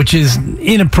drop, which is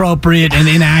inappropriate and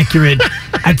inaccurate.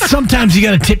 And sometimes you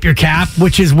got to tip your cap,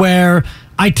 which is where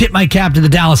I tipped my cap to the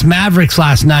Dallas Mavericks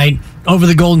last night over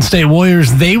the Golden State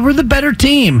Warriors. They were the better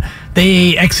team.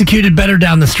 They executed better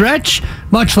down the stretch,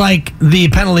 much like the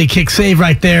penalty kick save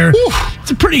right there. Oof.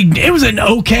 It was an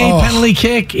okay penalty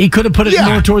kick. He could have put it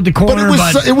more toward the corner,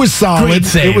 but it was solid. Great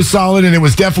save. It was solid, and it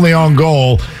was definitely on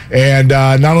goal. And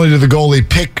not only did the goalie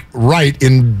pick right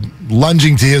in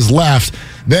lunging to his left,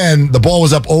 then the ball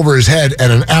was up over his head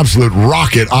and an absolute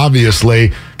rocket,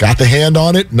 obviously. Got the hand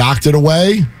on it, knocked it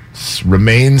away.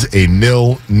 Remains a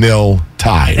 0-0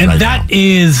 tie. And that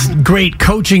is great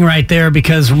coaching right there,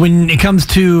 because when it comes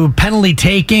to penalty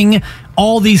taking,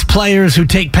 all these players who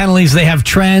take penalties, they have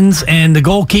trends, and the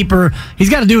goalkeeper, he's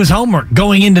got to do his homework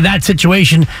going into that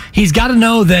situation. He's got to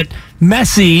know that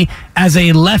Messi, as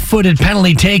a left-footed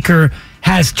penalty taker,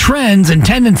 has trends and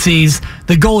tendencies.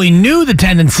 The goalie knew the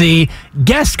tendency,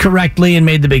 guessed correctly, and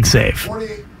made the big save.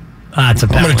 That's a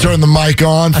penalty. I'm going to turn the mic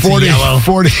on. 48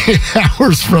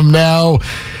 hours from now,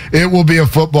 it will be a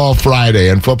Football Friday.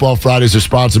 And Football Fridays are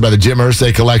sponsored by the Jim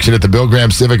Irsay Collection at the Bill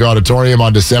Graham Civic Auditorium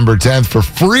on December 10th. For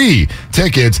free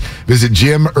tickets, visit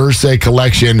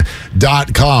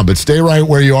JimIrsayCollection.com. But stay right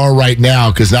where you are right now,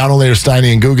 because not only are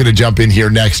Steiny and Goo going to jump in here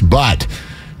next, but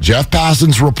Jeff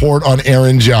Passan's report on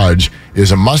Aaron Judge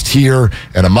is a must-hear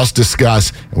and a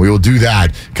must-discuss, and we will do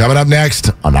that coming up next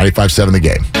on 95.7 The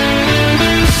Game.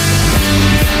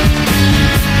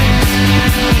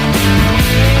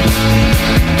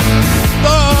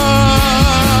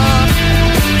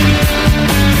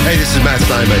 is Matt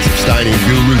Steinmetz of Steiny and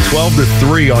Guru,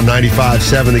 12-3 on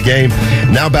 95.7 The Game.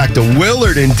 Now back to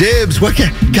Willard and Dibbs.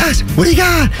 Guys, what do you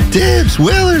got? Dibbs,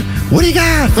 Willard, what do you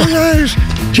got? Warriors,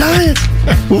 Giants,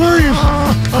 Warriors.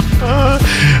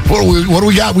 What do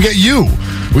we got? We got you.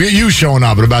 We got you showing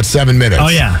up in about 7 minutes. Oh,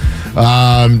 yeah.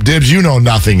 Dibbs, you know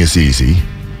nothing is easy.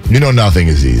 You know nothing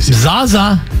is easy.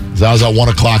 Zaza, 1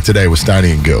 o'clock today with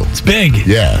Steiny and Goo. it's big.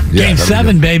 Yeah. Game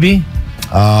 7, baby.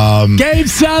 Game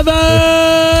 7!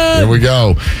 Here we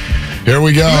go.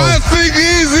 Nothing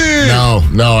easy.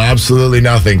 No, absolutely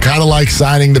nothing. Kind of like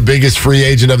signing the biggest free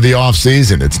agent of the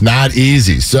offseason. It's not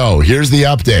easy. So here's the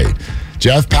update.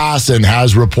 Jeff Passan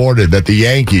has reported that the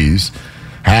Yankees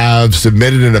have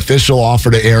submitted an official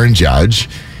offer to Aaron Judge.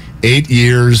 8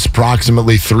 years,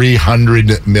 approximately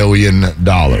 $300 million.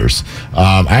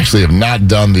 I actually have not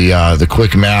done the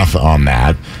quick math on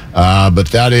that, but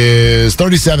that is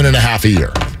 $37.5 a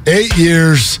year. 8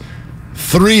 years,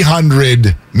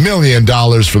 $300 million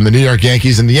from the New York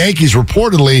Yankees, and the Yankees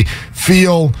reportedly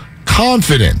feel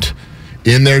confident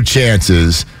in their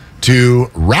chances to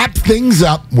wrap things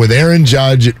up with Aaron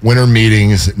Judge at winter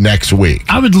meetings next week.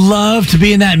 I would love to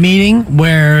be in that meeting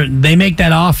where they make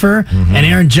that offer and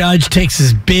Aaron Judge takes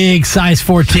his big size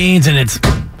 14s and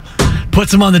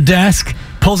puts them on the desk,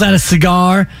 pulls out a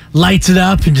cigar, lights it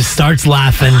up, and just starts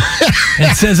laughing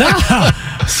and says,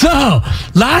 so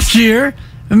last year,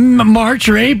 March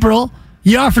or April,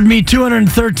 you offered me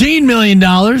 $213 million.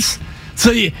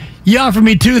 So you offered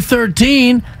me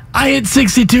 $213. I hit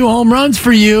 62 home runs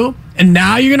for you, and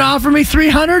now you're going to offer me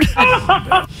 300?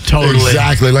 Totally.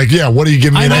 Exactly. Like, yeah, what do you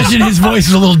give me? I imagine his voice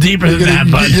is a little deeper than that,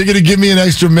 but you're going to give me an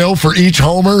extra mil for each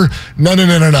homer? No.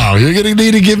 You're going to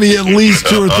need to give me at least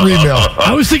 2 or 3 mil.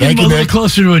 I was thinking a little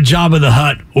closer to a Jabba the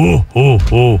Hutt. Oh.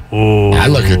 I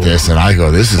look at this and I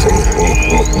go, this is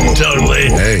totally.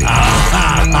 Hey.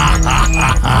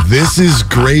 This is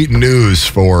great news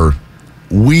for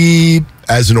we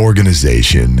as an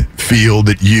organization feel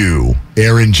that you,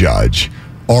 Aaron Judge,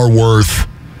 are worth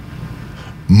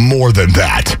more than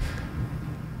that.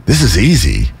 This is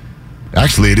easy.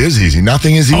 Actually, it is easy.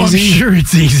 Nothing is easy. Oh, I'm sure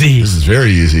it's easy. This is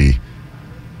very easy.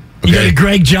 Okay. You go to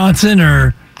Greg Johnson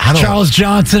or Charles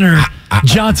Johnson or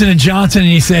Johnson & Johnson,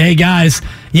 and you say, hey, guys,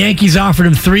 Yankees offered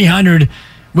him $300.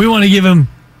 We want to give him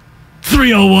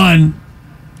 $301.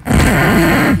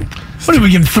 What did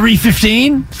we give him,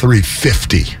 $315?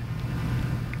 $350.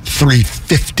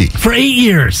 $350 for 8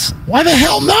 years. Why the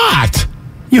hell not?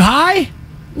 You high?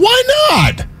 Why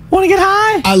not? Want to get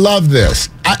high? I love this.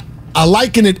 I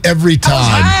liken it every time.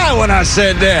 I was high when I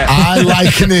said that. I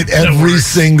liken it every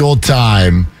single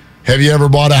time. Have you ever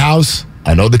bought a house?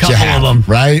 I know that you have, them.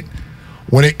 Right?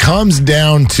 When it comes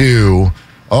down to,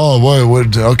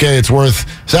 okay, it's worth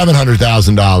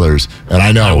 $700,000, and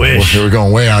I know we're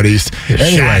going way out east.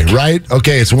 Anyway, right?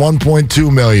 Okay, it's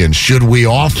 $1.2 million. Should we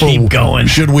offer? Keep going.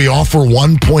 Should we offer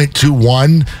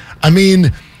 1.21? I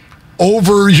mean,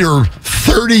 over your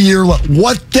 30-year,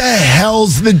 what the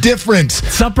hell's the difference?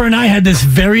 Supper and I had this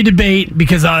very debate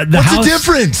because What's the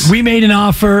difference? We made an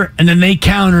offer and then they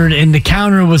countered, and the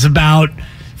counter was about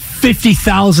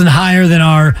 $50,000 higher than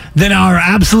our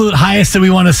absolute highest that we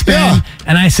want to spend. Yeah.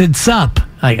 And I said, Sup.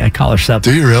 I call her Sup.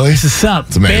 Do you really? I said,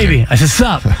 Sup, baby. I said,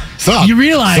 Sup. Sup. You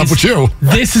realize Sup with you.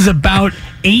 This is about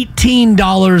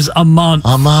 $18 a month.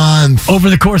 A month. Over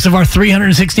the course of our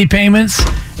 360 payments.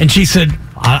 And she said,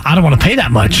 I don't want to pay that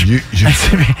much. I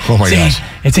said, oh my gosh.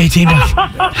 It's $18.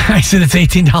 I said, it's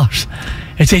 $18.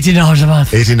 It's $18 a month.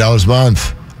 $18 a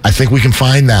month. I think we can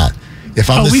find that.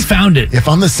 We found it. If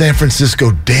I'm the San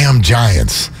Francisco damn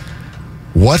Giants,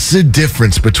 what's the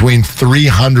difference between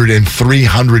 $300 and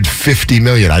 $350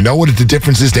 million? I know what the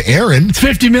difference is to Aaron. It's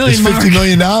 $50 million. It's $50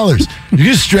 million. You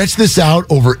just stretch this out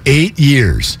over 8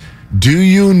 years. Do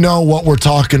you know what we're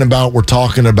talking about? We're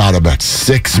talking about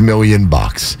 $6 million.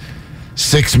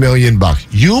 $6 million.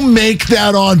 You make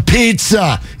that on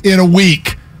pizza in a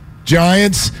week,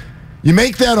 Giants. You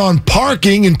make that on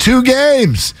parking in 2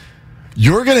 games.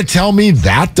 You're going to tell me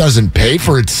that doesn't pay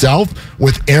for itself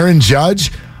with Aaron Judge?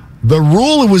 The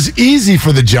rule was easy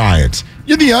for the Giants.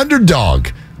 You're the underdog.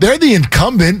 They're the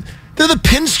incumbent. They're the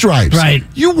pinstripes. Right.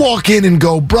 You walk in and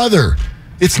go, brother,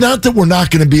 it's not that we're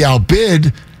not going to be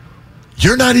outbid.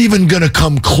 You're not even going to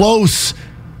come close.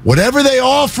 Whatever they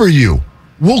offer you,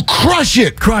 we'll crush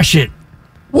it. Crush it.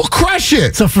 We'll crush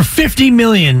it. So for $50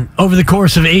 million over the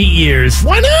course of 8 years.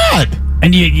 Why not?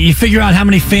 And you figure out how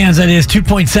many fans that is,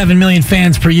 2.7 million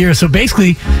fans per year. So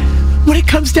basically, What it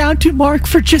comes down to, Mark,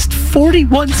 for just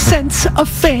 41 cents a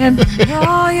fan.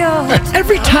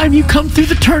 Every time you come through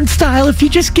the turnstile, if you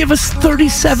just give us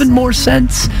 37 more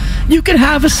cents, you can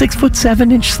have a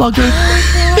 6'7" slugger.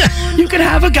 You can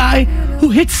have a guy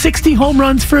who hits 60 home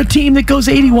runs for a team that goes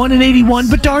 81-81,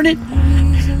 but darn it,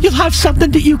 you'll have something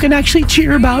that you can actually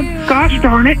cheer about. Gosh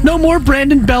darn it. No more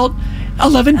Brandon Belt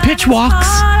 11 pitch walks.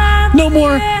 No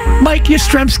more Mike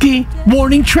Yastrzemski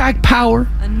warning track power.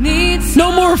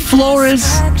 No more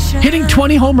Flores hitting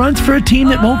 20 home runs for a team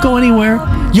that won't go anywhere.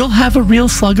 You'll have a real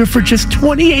slugger for just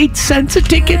 28 cents a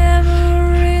ticket.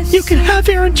 You can have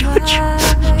Aaron Judge.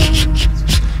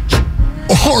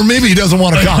 Or maybe he doesn't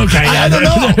want to come. Okay, yeah, I don't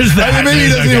know. Maybe he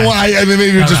doesn't even want.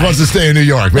 Maybe he just wants to stay in New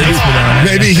York.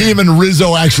 Maybe him and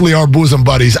Rizzo actually are bosom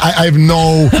buddies. I have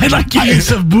no. I like your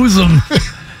use of bosom.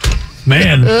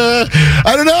 Man.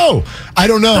 I don't know.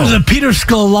 There's a Peter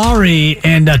Scolari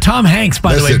and Tom Hanks,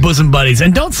 by the way, bosom buddies.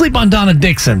 And don't sleep on Donna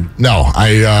Dixon. No,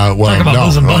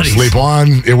 bosom buddies. Sleep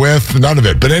on with none of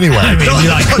it. But anyway.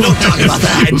 Don't talk about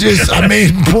that.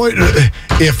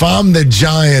 If I'm the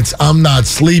Giants, I'm not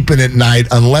sleeping at night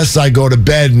unless I go to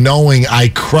bed knowing I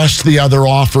crushed the other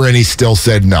offer and he still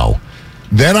said no.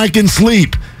 Then I can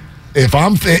sleep.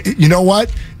 You know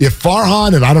what? If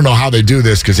Farhan, and I don't know how they do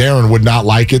this because Aaron would not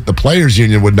like it, the Players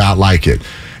Union would not like it.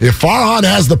 If Farhan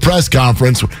has the press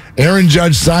conference, Aaron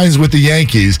Judge signs with the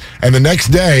Yankees, and the next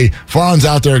day Farhan's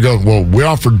out there going, well, we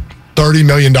offered $30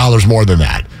 million more than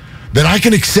that, then I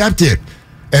can accept it.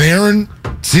 And Aaron,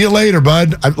 see you later,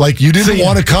 bud. You didn't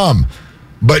want to come,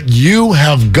 but you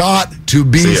have got to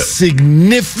be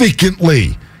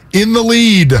significantly in the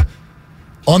lead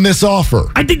on this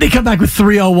offer. I think they come back with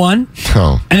 301.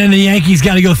 Oh. And then the Yankees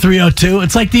got to go 302.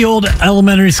 It's like the old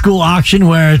elementary school auction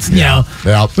where it's, we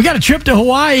got a trip to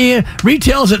Hawaii.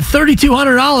 Retails at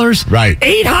 $3,200. Right.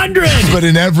 $800. But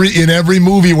in every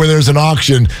movie where there's an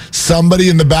auction, somebody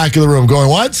in the back of the room going,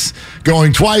 once,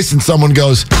 going twice, and someone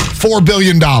goes, $4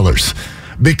 billion.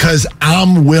 Because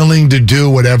I'm willing to do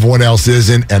what everyone else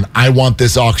isn't, and I want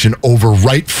this auction over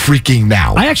right freaking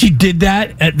now. I actually did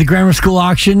that at the grammar school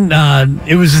auction.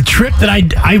 It was a trip that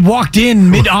I walked in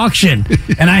mid-auction,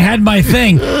 and I had my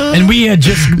thing, and we had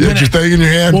just... You had your thing in your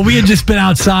hand? Well, we had just been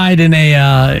outside in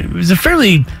it was a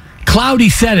fairly cloudy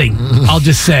setting, I'll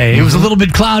just say. It was a little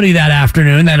bit cloudy that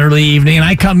afternoon, that early evening, and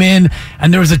I come in,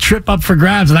 and there was a trip up for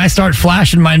grabs, and I start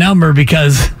flashing my number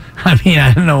because... I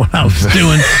don't know what I was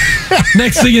doing.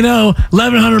 Next thing you know,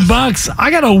 $1,100. I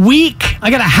got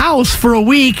a house for a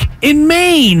week in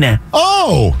Maine.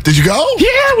 Oh, did you go?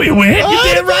 Yeah, we went. You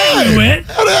did right. We went.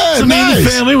 So me and the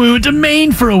family, we went to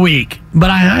Maine for a week. But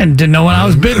I didn't know what I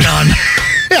was bidding on.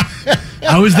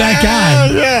 I was that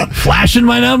guy. Flashing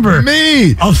my number.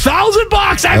 Me.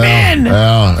 $1,000 I'm in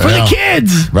for the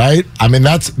kids. Right?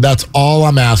 That's all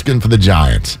I'm asking for the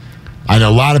Giants. I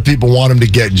know a lot of people want him to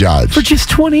get Judge. For just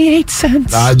 28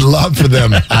 cents. I'd love for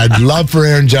them. I'd love for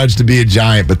Aaron Judge to be a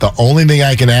Giant, but the only thing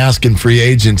I can ask in free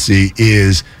agency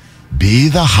is be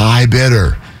the high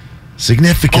bidder.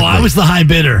 Significantly. Oh, I was the high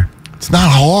bidder. It's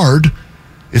not hard.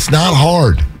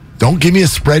 Don't give me a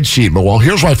spreadsheet. But, well,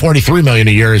 here's why $43 million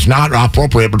a year is not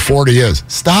appropriate, but 40 is.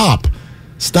 Stop.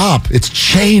 It's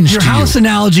changed. Your house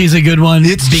analogy is a good one.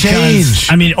 It's changed.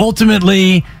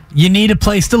 Ultimately... You need a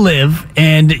place to live,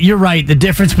 and you're right. The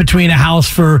difference between a house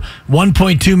for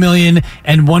 $1.2 million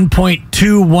and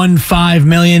 $1.215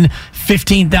 million,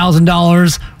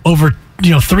 $15,000 over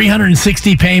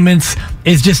 360 payments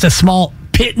is just a small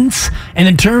pittance. And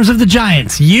in terms of the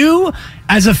Giants, you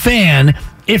as a fan,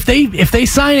 if they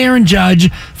sign Aaron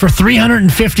Judge for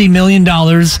 $350 million.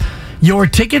 Your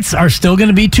tickets are still going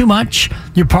to be too much.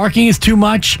 Your parking is too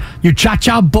much. Your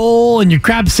cha-cha bowl and your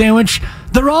crab sandwich,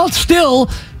 they're all still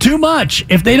too much.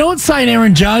 If they don't sign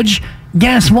Aaron Judge,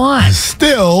 guess what?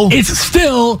 It's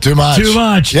still too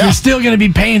much. Yeah. You're still going to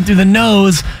be paying through the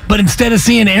nose, but instead of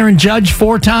seeing Aaron Judge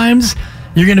 4 times,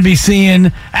 you're going to be seeing,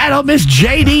 I don't miss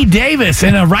J.D. Davis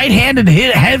in a right-handed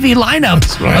heavy lineup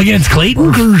against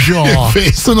Clayton Kershaw.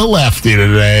 Facing a lefty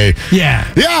today. Yeah.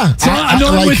 So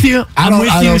I'm with you.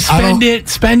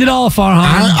 Spend it all,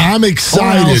 Farhan.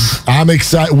 I'm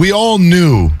excited. We all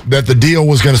knew that the deal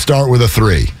was going to start with a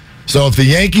 3. So if the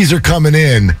Yankees are coming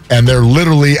in and they're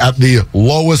literally at the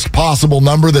lowest possible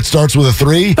number that starts with a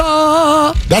 3,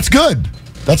 that's good.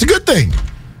 That's a good thing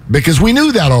because we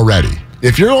knew that already.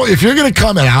 If you're going to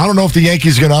come in, I don't know if the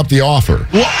Yankees are going to up the offer.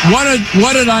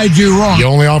 What did I do wrong? You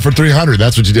only offered $300.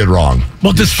 That's what you did wrong.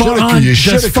 Well, does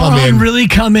Farhan really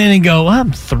come in and go,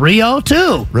 I'm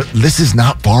 302? This is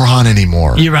not Farhan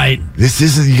anymore. You're right. This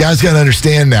isn't. You guys got to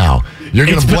understand now. You're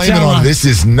going to blame it on this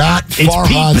is not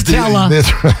Farhan. It's Pete Patella.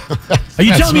 Are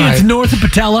you telling me it's north of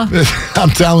Patella? I'm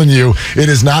telling you, it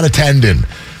is not a tendon,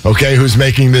 okay, who's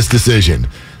making this decision.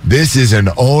 This is an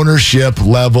ownership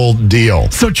level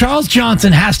deal. So Charles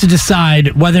Johnson has to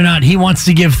decide whether or not he wants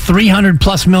to give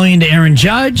 $300+ million to Aaron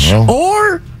Judge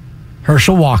or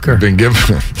Herschel Walker. Been given.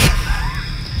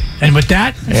 And with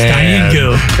that, Steiny and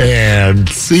Goo. And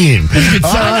scene.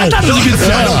 I thought it was a good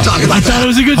setup. I thought it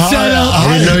was a good setup.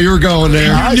 I didn't know you were going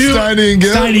there. Hi, Steiny and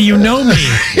Goo. Steiny, you know me.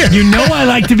 You know I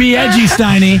like to be edgy,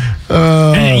 Steiny.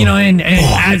 And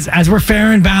as we're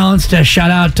fair and balanced, shout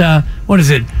out, what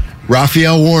is it?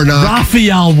 Raphael Warnock.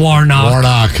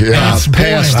 Warnock, yeah.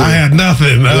 I had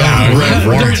nothing.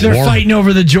 They're fighting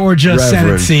over the Georgia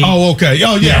Senate seat. Oh, okay.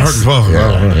 Oh, yeah.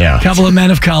 Yes. Couple of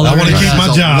men of color. I want to keep my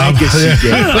job.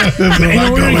 In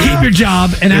order to keep your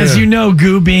job, and as you know,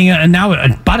 Goo being now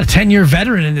about a 10-year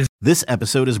veteran in this. This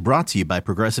episode is brought to you by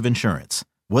Progressive Insurance.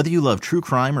 Whether you love true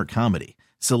crime or comedy,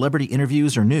 celebrity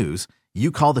interviews or news,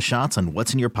 you call the shots on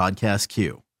what's in your podcast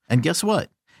queue. And guess what?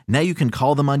 Now you can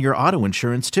call them on your auto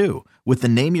insurance too with the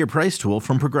Name Your Price tool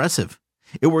from Progressive.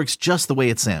 It works just the way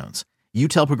it sounds. You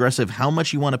tell Progressive how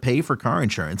much you want to pay for car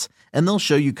insurance, and they'll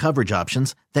show you coverage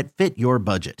options that fit your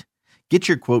budget. Get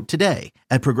your quote today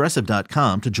at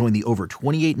Progressive.com to join the over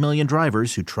 28 million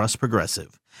drivers who trust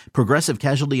Progressive. Progressive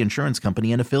Casualty Insurance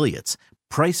Company and Affiliates.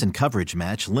 Price and coverage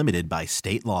match limited by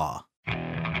state law.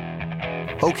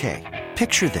 Okay,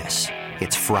 picture this.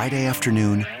 It's Friday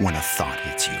afternoon when a thought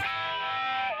hits you.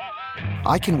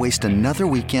 I can waste another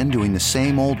weekend doing the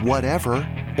same old whatever,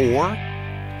 or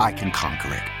I can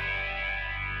conquer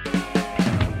it.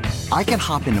 I can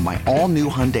hop into my all-new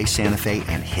Hyundai Santa Fe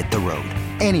and hit the road.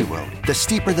 Any road. The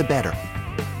steeper, the better.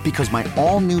 Because my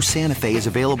all-new Santa Fe is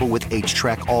available with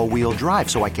H-Track all-wheel drive,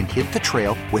 so I can hit the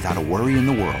trail without a worry in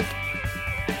the world.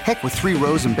 Heck, with 3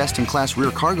 rows and best-in-class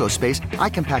rear cargo space, I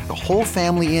can pack the whole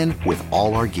family in with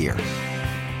all our gear.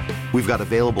 We've got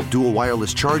available dual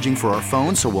wireless charging for our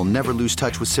phones, so we'll never lose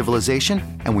touch with civilization,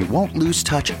 and we won't lose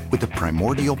touch with the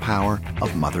primordial power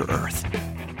of Mother Earth.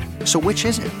 So which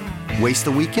is it? Waste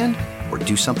the weekend or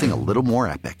do something a little more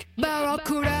epic?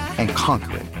 And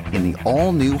conquer it in the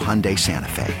all-new Hyundai Santa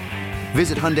Fe.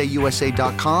 Visit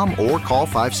HyundaiUSA.com or call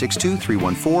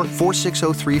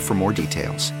 562-314-4603 for more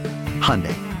details.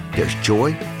 Hyundai, there's joy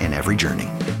in every journey.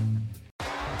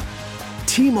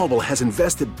 T-Mobile has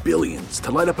invested billions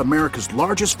to light up America's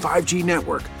largest 5G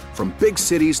network, from big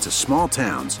cities to small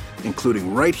towns,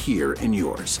 including right here in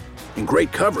yours. And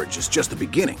great coverage is just the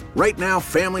beginning. Right now,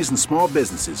 families and small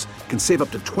businesses can save up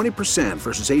to 20%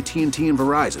 versus AT&T and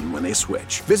Verizon when they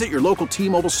switch. Visit your local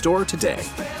T-Mobile store today.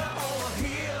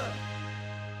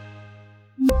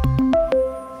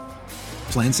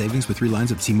 Plan savings with 3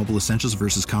 lines of T-Mobile Essentials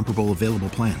versus comparable available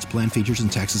plans. Plan features and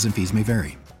taxes and fees may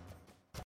vary.